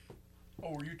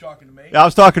 Oh, were you talking to me? I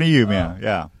was talking to you, man.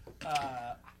 Yeah.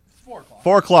 4 o'clock.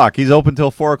 4 o'clock. He's open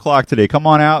till 4 o'clock today. Come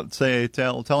on out.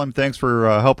 Tell him thanks for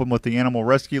helping with the Animal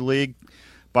Rescue League.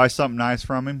 Buy something nice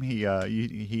from him.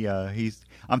 He's.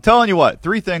 I'm telling you what.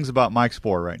 3 things about Mike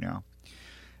Spohr right now.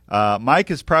 Mike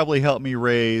has probably helped me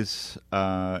raise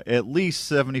at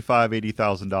least $75,000,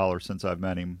 $80,000 since I've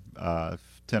met him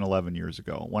 10, 11 years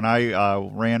ago. When I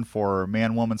ran for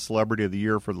Man, Woman, Celebrity of the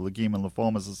Year for the Leukemia and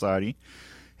Lymphoma Society,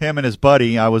 him and his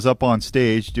buddy, I was up on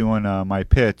stage doing my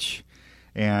pitch,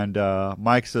 and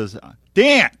Mike says,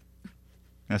 Dan!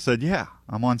 I said, yeah,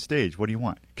 I'm on stage. What do you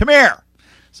want? Come here!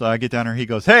 So I get down there. He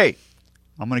goes, hey,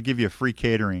 I'm going to give you a free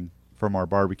catering from our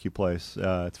barbecue place.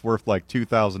 It's worth like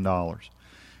 $2,000.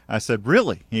 I said,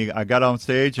 really? I got on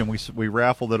stage, and we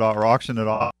raffled it off, or auctioned it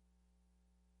off.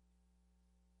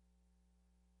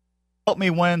 Help me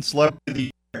win Celebrity of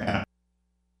the Year.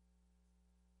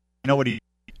 You know what he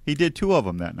did 2 of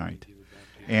them that night.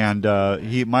 And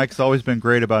Mike's always been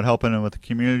great about helping him with the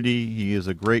community. He is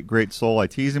a great, great soul. I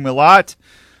tease him a lot,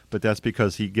 but that's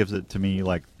because he gives it to me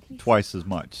like twice as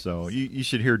much. So you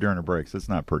should hear during the breaks. It's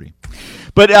not pretty.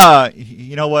 But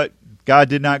you know what? God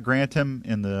did not grant him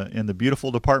in the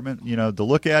beautiful department, to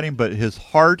look at him, but his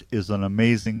heart is an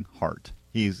amazing heart.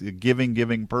 He's a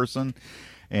giving person.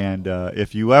 And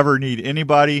if you ever need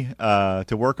anybody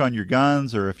to work on your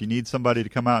guns, or if you need somebody to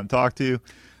come out and talk to,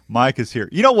 Mike is here.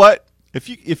 You know what?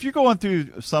 If you're going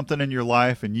through something in your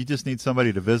life and you just need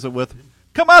somebody to visit with,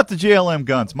 come out to JLM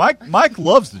Guns. Mike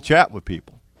loves to chat with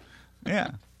people.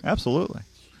 Yeah, absolutely.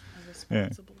 Yeah.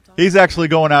 He's actually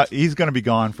going out. He's going to be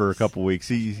gone for a couple weeks.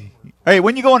 Hey,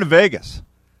 when you going to Vegas?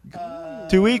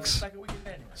 2 weeks?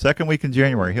 Second week in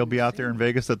January. He'll be out there in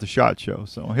Vegas at the SHOT Show.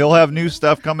 So he'll have new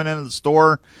stuff coming into the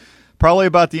store. Probably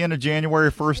about the end of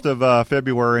January, 1st of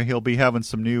February, he'll be having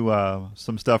some new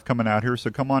some stuff coming out here. So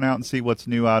come on out and see what's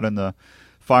new out in the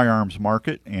firearms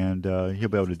market, and he'll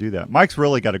be able to do that. Mike's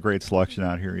really got a great selection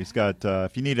out here. He's got,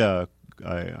 if you need I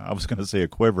was going to say a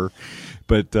quiver,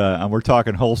 but we're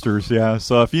talking holsters, yeah.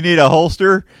 So if you need a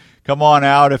holster, come on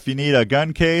out. If you need a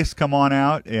gun case, come on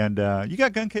out. And you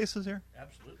got gun cases here?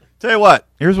 Tell you what,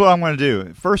 here's what I'm going to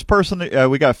do. First person,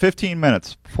 we got 15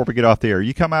 minutes before we get off the air.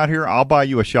 You come out here, I'll buy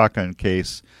you a shotgun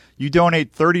case. You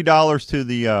donate $30 to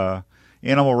the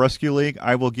Animal Rescue League,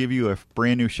 I will give you a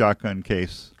brand new shotgun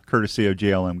case, courtesy of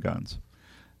JLM Guns.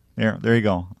 There you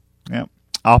go. Yep,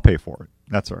 I'll pay for it.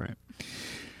 That's all right.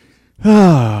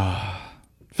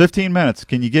 15 minutes.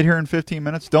 Can you get here in 15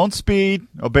 minutes? Don't speed.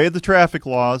 Obey the traffic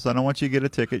laws. I don't want you to get a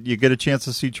ticket. You get a chance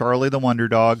to see Charlie the Wonder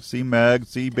Dog, see Meg,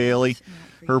 see Bailey.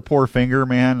 Her poor finger,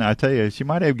 man. I tell you, she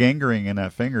might have gangrene in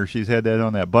that finger. She's had that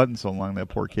on that button so long, that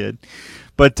poor kid.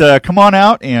 But come on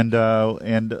out and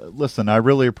listen, I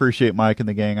really appreciate Mike and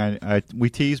the gang. We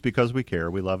tease because we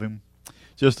care. We love him.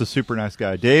 Just a super nice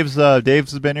guy. Dave's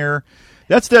been here.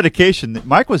 That's dedication.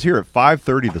 Mike was here at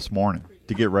 5:30 this morning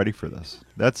to get ready for this.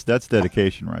 That's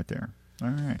dedication right there. All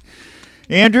right.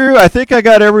 Andrew, I think I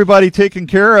got everybody taken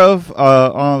care of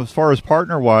as far as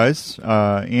partner-wise.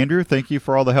 Andrew, thank you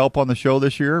for all the help on the show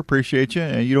this year. Appreciate you.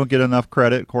 And you don't get enough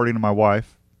credit, according to my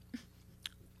wife.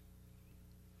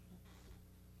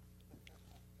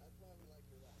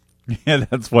 Yeah,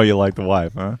 that's why you like the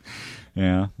wife, huh?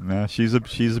 Yeah, no, she's a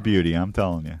beauty. I'm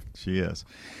telling you, she is.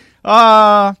 You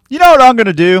know what I'm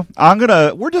gonna do?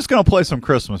 We're just gonna play some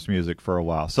Christmas music for a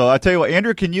while. So I tell you what,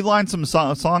 Andrew, can you line some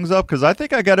songs up? Because I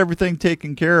think I got everything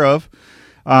taken care of.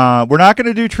 We're not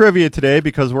gonna do trivia today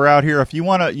because we're out here. If you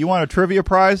want a trivia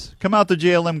prize, come out to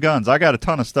JLM Guns. I got a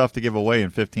ton of stuff to give away in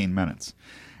 15 minutes.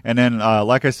 And then,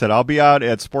 like I said, I'll be out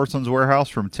at Sportsman's Warehouse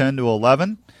from 10 to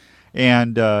 11.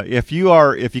 And if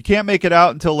you can't make it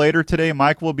out until later today,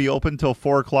 Mike will be open till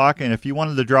 4 o'clock. And if you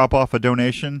wanted to drop off a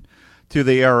donation to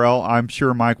the ARL, I'm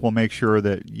sure Mike will make sure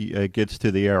that it gets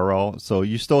to the ARL. So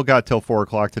you still got till 4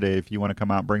 o'clock today if you want to come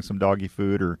out and bring some doggy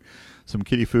food or some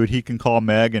kitty food. He can call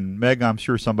Meg, and Meg, I'm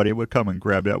sure somebody would come and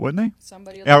grab that, wouldn't they?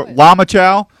 Somebody will do it. Llama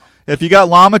Chow. If you got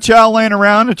Llama Chow laying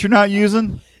around that you're not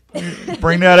using,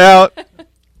 bring that out.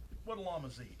 What do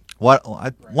llamas eat?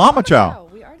 Llama Chow.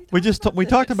 We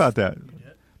talked about that.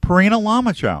 Purina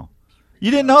Llama Chow.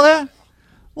 You didn't know that?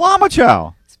 Llama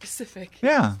Chow. Specific.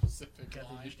 Yeah.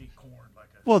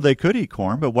 Well, they could eat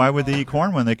corn, but why would they eat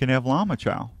corn when they can have Llama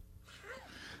Chow?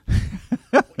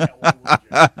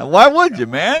 Why would you,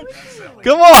 man?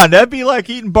 Come on, that'd be like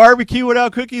eating barbecue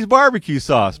without Cookies barbecue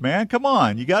sauce, man. Come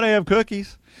on, you got to have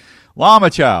cookies.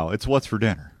 Llama Chow, it's what's for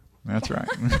dinner. That's right.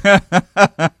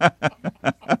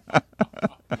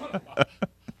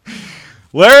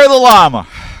 Larry the Llama.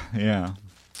 Yeah.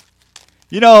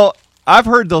 You know, I've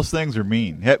heard those things are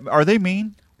mean. Are they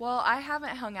mean? Well, I haven't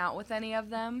hung out with any of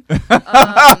them, so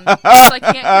I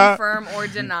can't confirm or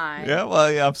deny. Yeah,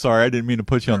 well, yeah, I'm sorry. I didn't mean to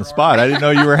put you on the spot. I didn't know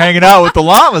you were hanging out with the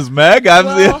llamas, Meg.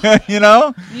 You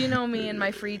know? You know me in my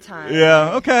free time.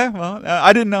 Yeah, okay. Well,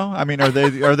 I didn't know. I mean, are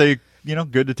they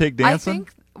good to take dancing? I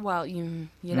think, well, you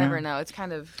never know. It's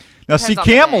kind of... Now, see,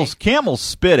 camels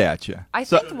spit at you. I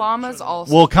think llamas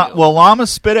also do. Will llamas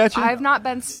spit at you? I've not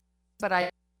been, but I...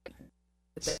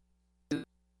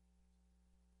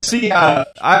 See, I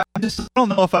don't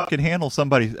know if I could handle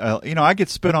somebody. I get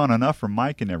spit on enough from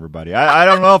Mike and everybody. I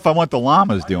don't know if I want the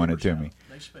llamas doing it to me.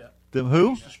 They spit. Who? They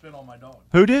used to spit on my dog.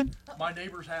 Who did? My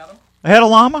neighbors had them. Had a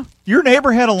llama? Your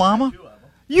neighbor had a llama? 2 of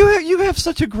them. You have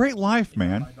such a great life,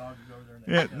 man.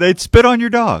 Yeah, they'd spit on your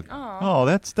dog. Aww. Oh,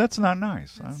 that's not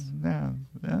nice.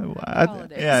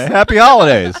 Happy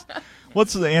holidays.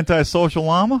 What's the antisocial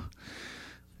llama?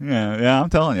 Yeah,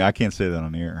 I'm telling you, I can't say that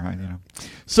on the air.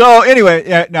 So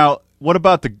anyway, now what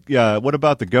about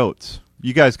the goats?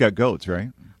 You guys got goats, right?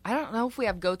 I don't know if we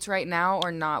have goats right now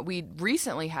or not. We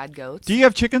recently had goats. Do you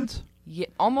have chickens? Yeah,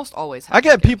 almost always have I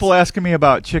get chickens. people asking me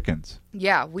about chickens.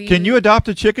 Yeah, Can you adopt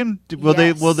a chicken? Will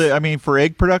Yes. they I mean, for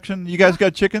egg production? You guys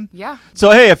got chicken? Yeah.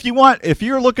 So hey, if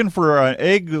you're looking for an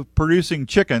egg producing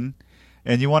chicken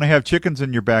and you want to have chickens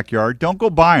in your backyard, don't go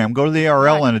buy them. Go to the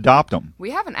ARL and adopt them. We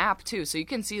have an app too, so you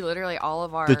can see literally all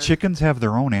of our... The chickens have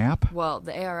their own app? Well,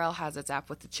 the ARL has its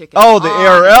app with the chickens. Oh, the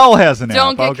ARL has an app.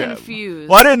 Don't get Okay. confused.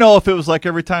 Well, I didn't know if it was like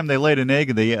every time they laid an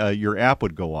egg, your app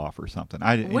would go off or something.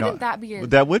 Wouldn't that be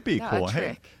that would be a cool.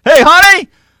 trick? Hey, honey,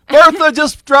 Bertha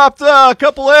just dropped a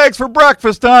couple eggs for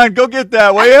breakfast, hon. Go get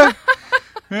that, will you?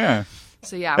 Yeah.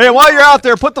 So yeah. Hey, while you're out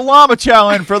there, put the llama chow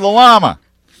in for the llama.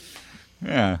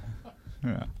 Yeah.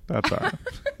 Yeah, that's all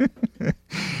right.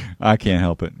 I can't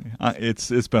help it.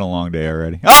 It's been a long day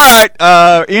already. All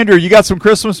right, Andrew, you got some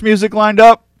Christmas music lined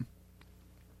up?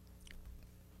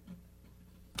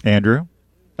 Andrew?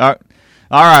 All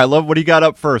right, love. What do you got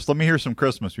up first? Let me hear some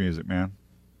Christmas music, man.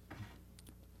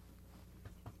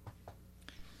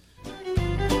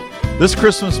 This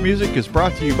Christmas music is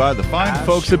brought to you by the fine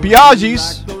folks at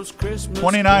Biaggi's,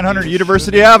 2900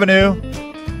 University Avenue.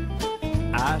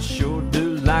 I sure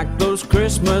do like those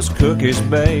Christmas cookies,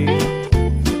 babe.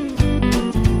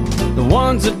 The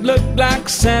ones that look like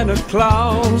Santa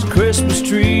Claus, Christmas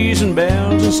trees and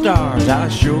bells and stars. I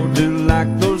sure do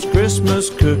like those Christmas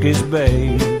cookies,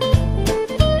 babe.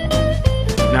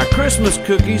 Now Christmas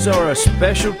cookies are a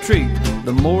special treat.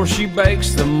 The more she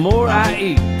bakes, the more I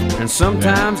eat. And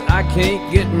sometimes I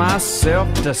can't get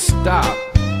myself to stop.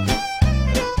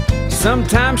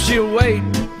 Sometimes she'll wait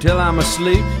till I'm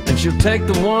asleep, and she'll take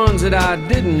the ones that I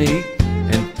didn't eat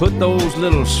and put those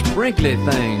little sprinkly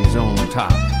things on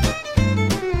top.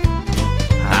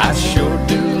 I sure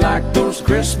do like those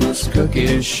Christmas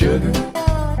cookies, sugar.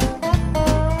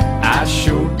 I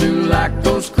sure do like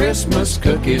those Christmas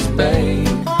cookies, babe.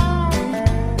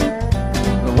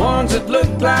 The ones that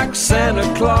look like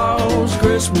Santa Claus,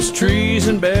 Christmas trees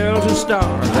and bells and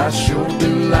stars. I sure do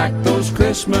like those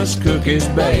Christmas cookies,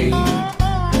 babe.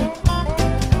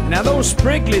 Now those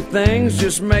sprinkly things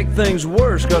just make things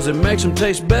worse, 'cause it makes them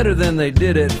taste better than they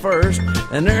did at first,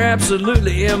 and they're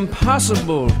absolutely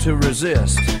impossible to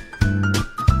resist.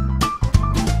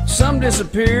 Some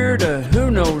disappear to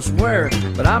who knows where,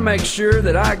 but I make sure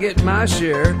that I get my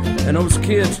share, and those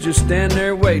kids just stand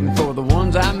there waiting for the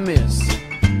ones I miss.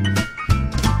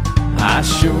 I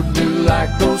sure do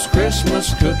like those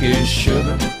Christmas cookies,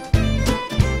 sugar.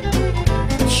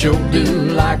 Sure do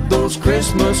like those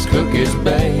Christmas cookies,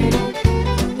 babe.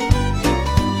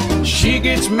 She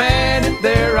gets mad if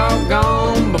they're all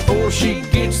gone before she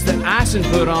gets the icing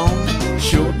put on.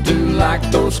 Sure do like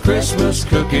those Christmas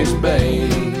cookies, babe.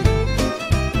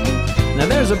 Now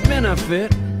there's a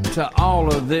benefit to all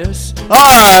of this. All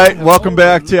right, welcome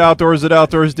back to Outdoors at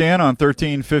Outdoors Dan on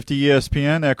 1350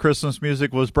 ESPN. That Christmas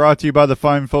music was brought to you by the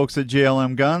fine folks at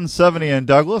JLM Guns, 70 in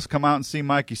Douglas. Come out and see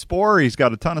Mikey Sporer. He's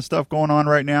got a ton of stuff going on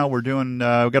right now. We've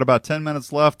got about 10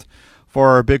 minutes left for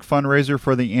our big fundraiser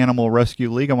for the Animal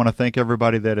Rescue League. I want to thank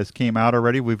everybody that has came out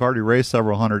already. We've already raised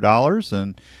several $100s,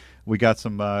 and we got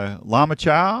some llama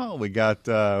chow. We got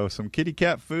some kitty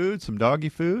cat food, some doggy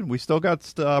food. We still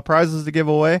got prizes to give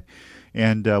away.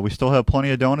 And we still have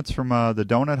plenty of donuts from the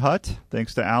Donut Hut.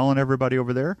 Thanks to Al and everybody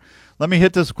over there. Let me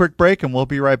hit this quick break, and we'll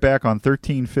be right back on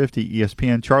 1350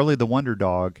 ESPN. Charlie the Wonder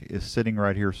Dog is sitting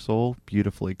right here so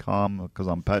beautifully calm because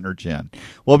I'm petting her chin.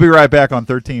 We'll be right back on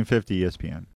 1350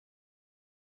 ESPN.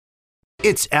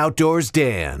 It's Outdoors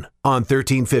Dan on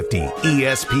 1350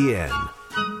 ESPN.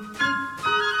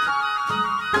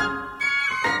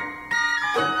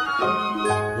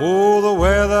 Oh, the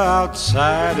weather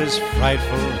outside is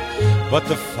frightful, but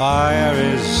the fire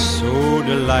is so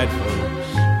delightful.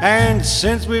 And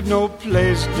since we've no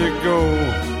place to go,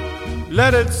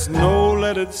 let it snow,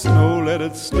 let it snow, let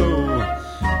it snow.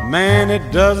 Man,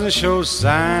 it doesn't show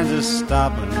signs of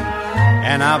stopping,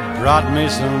 and I brought me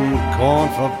some corn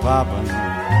for popping.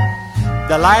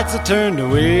 The lights are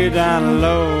turned way down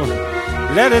low.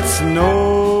 Let it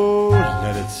snow,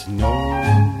 let it snow.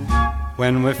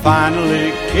 When we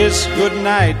finally kiss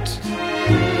goodnight,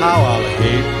 how I'll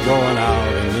hate going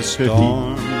out in the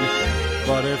storm.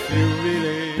 But if you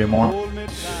really hold me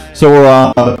tight.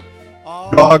 So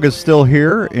dog is still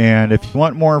here, and if you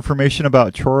want more information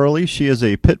about Charlie, she is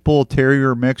a pit bull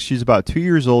terrier mix. She's about 2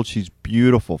 years old. She's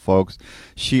beautiful, folks.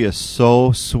 She is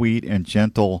so sweet and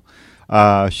gentle.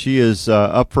 She is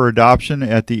up for adoption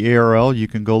at the ARL. You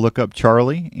can go look up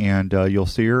Charlie, and you'll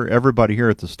see her. Everybody here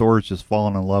at the store is just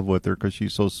falling in love with her because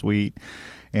she's so sweet.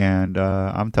 And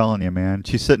I'm telling you, man,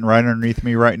 she's sitting right underneath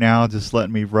me right now, just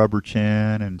letting me rub her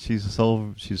chin, and she's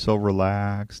so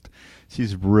relaxed.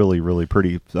 She's really, really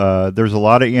pretty. There's a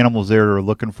lot of animals there that are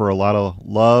looking for a lot of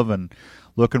love and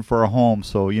looking for a home.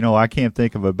 So, I can't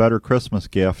think of a better Christmas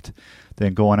gift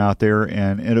than going out there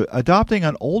and adopting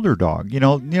an older dog. It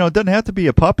doesn't have to be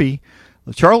a puppy.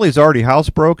 Charlie's already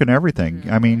housebroken and everything.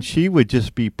 Mm-hmm. I mean, she would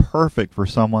just be perfect for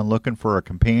someone looking for a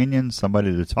companion,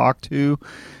 somebody to talk to.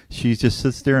 She just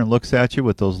sits there and looks at you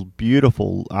with those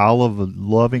beautiful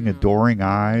olive-loving, adoring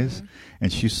eyes.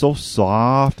 And she's so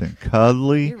soft and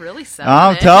cuddly. You really sound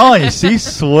I'm telling you, she's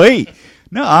sweet.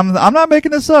 No, I'm not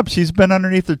making this up. She's been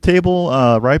underneath the table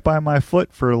right by my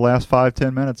foot for the last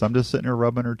 5-10 minutes. I'm just sitting here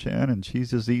rubbing her chin, and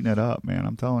she's just eating it up, man.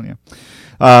 I'm telling you.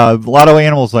 A lot of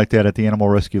animals like that at the Animal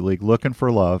Rescue League, looking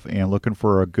for love and looking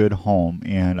for a good home.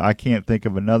 And I can't think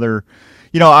of another.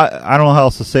 I don't know how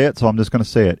else to say it, so I'm just going to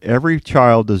say it. Every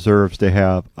child deserves to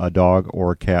have a dog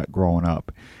or a cat growing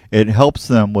up. It helps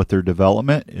them with their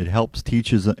development. It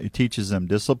teaches them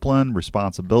discipline,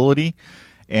 responsibility.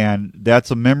 And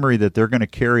that's a memory that they're going to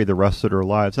carry the rest of their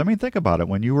lives. I mean, think about it.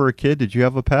 When you were a kid, did you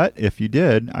have a pet? If you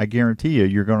did, I guarantee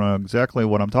you're going to know exactly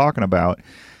what I'm talking about.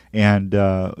 And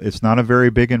it's not a very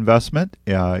big investment,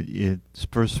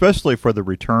 especially for the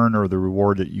return or the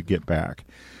reward that you get back.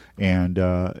 And,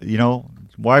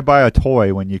 why buy a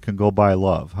toy when you can go buy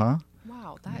love, huh?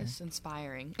 Wow, that is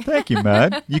inspiring. Thank you,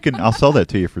 Med. I'll sell that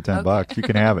to you for $10. You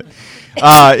can have it.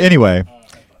 Anyway.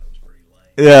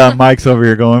 Yeah, Mike's over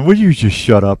here going, would you just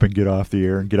shut up and get off the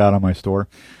air and get out of my store?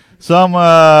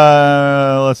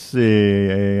 Let's see.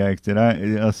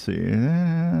 Let's see.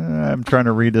 I'm trying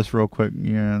to read this real quick.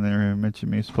 Yeah, they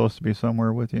mentioned me supposed to be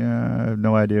somewhere with you. I have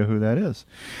no idea who that is.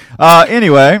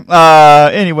 Anyway,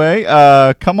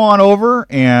 come on over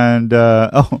and,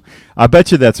 I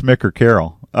bet you that's Mick or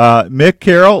Carol. Mick,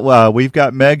 Carol, we've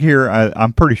got Meg here.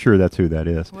 I'm pretty sure that's who that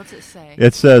is. What's it say?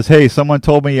 It says, hey, someone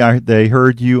told me they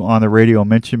heard you on the radio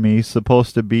mention me,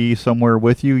 supposed to be somewhere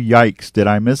with you. Yikes, did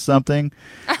I miss something?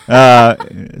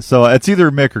 So it's either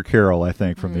Mick or Carol, I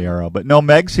think, from the RL. But no,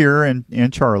 Meg's here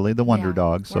and Charlie, the Wonder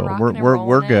Dog. So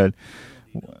we're good.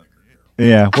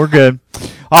 Yeah, we're good.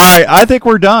 All right, I think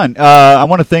we're done. I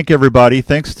want to thank everybody.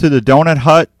 Thanks to the Donut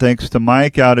Hut. Thanks to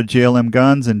Mike out of JLM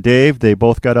Guns and Dave. They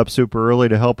both got up super early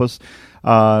to help us.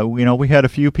 We had a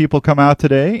few people come out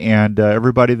today, and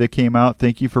everybody that came out,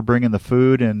 thank you for bringing the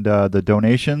food and the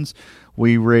donations.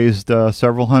 We raised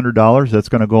several $100s. That's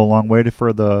going to go a long way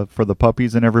for the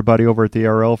puppies and everybody over at the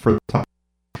RL for the time.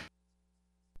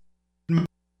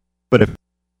 But if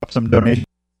some donation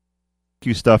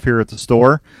stuff here at the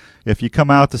store. If you come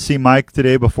out to see Mike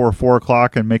today before 4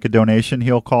 o'clock and make a donation,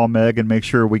 he'll call Meg and make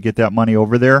sure we get that money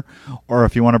over there. Or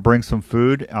if you want to bring some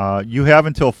food, you have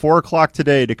until 4 o'clock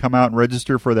today to come out and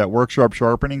register for that workshop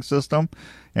sharpening system.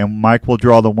 And Mike will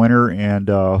draw the winner, and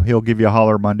he'll give you a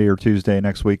holler Monday or Tuesday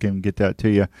next week and get that to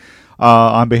you.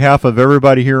 On behalf of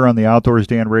everybody here on the Outdoors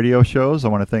Dan radio shows, I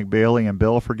want to thank Bailey and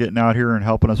Bill for getting out here and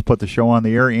helping us put the show on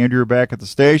the air. Andrew back at the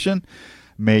station.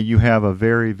 May you have a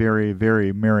very, very,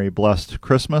 very merry, blessed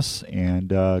Christmas, and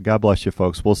God bless you,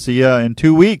 folks. We'll see you in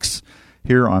 2 weeks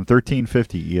here on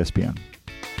 1350 ESPN.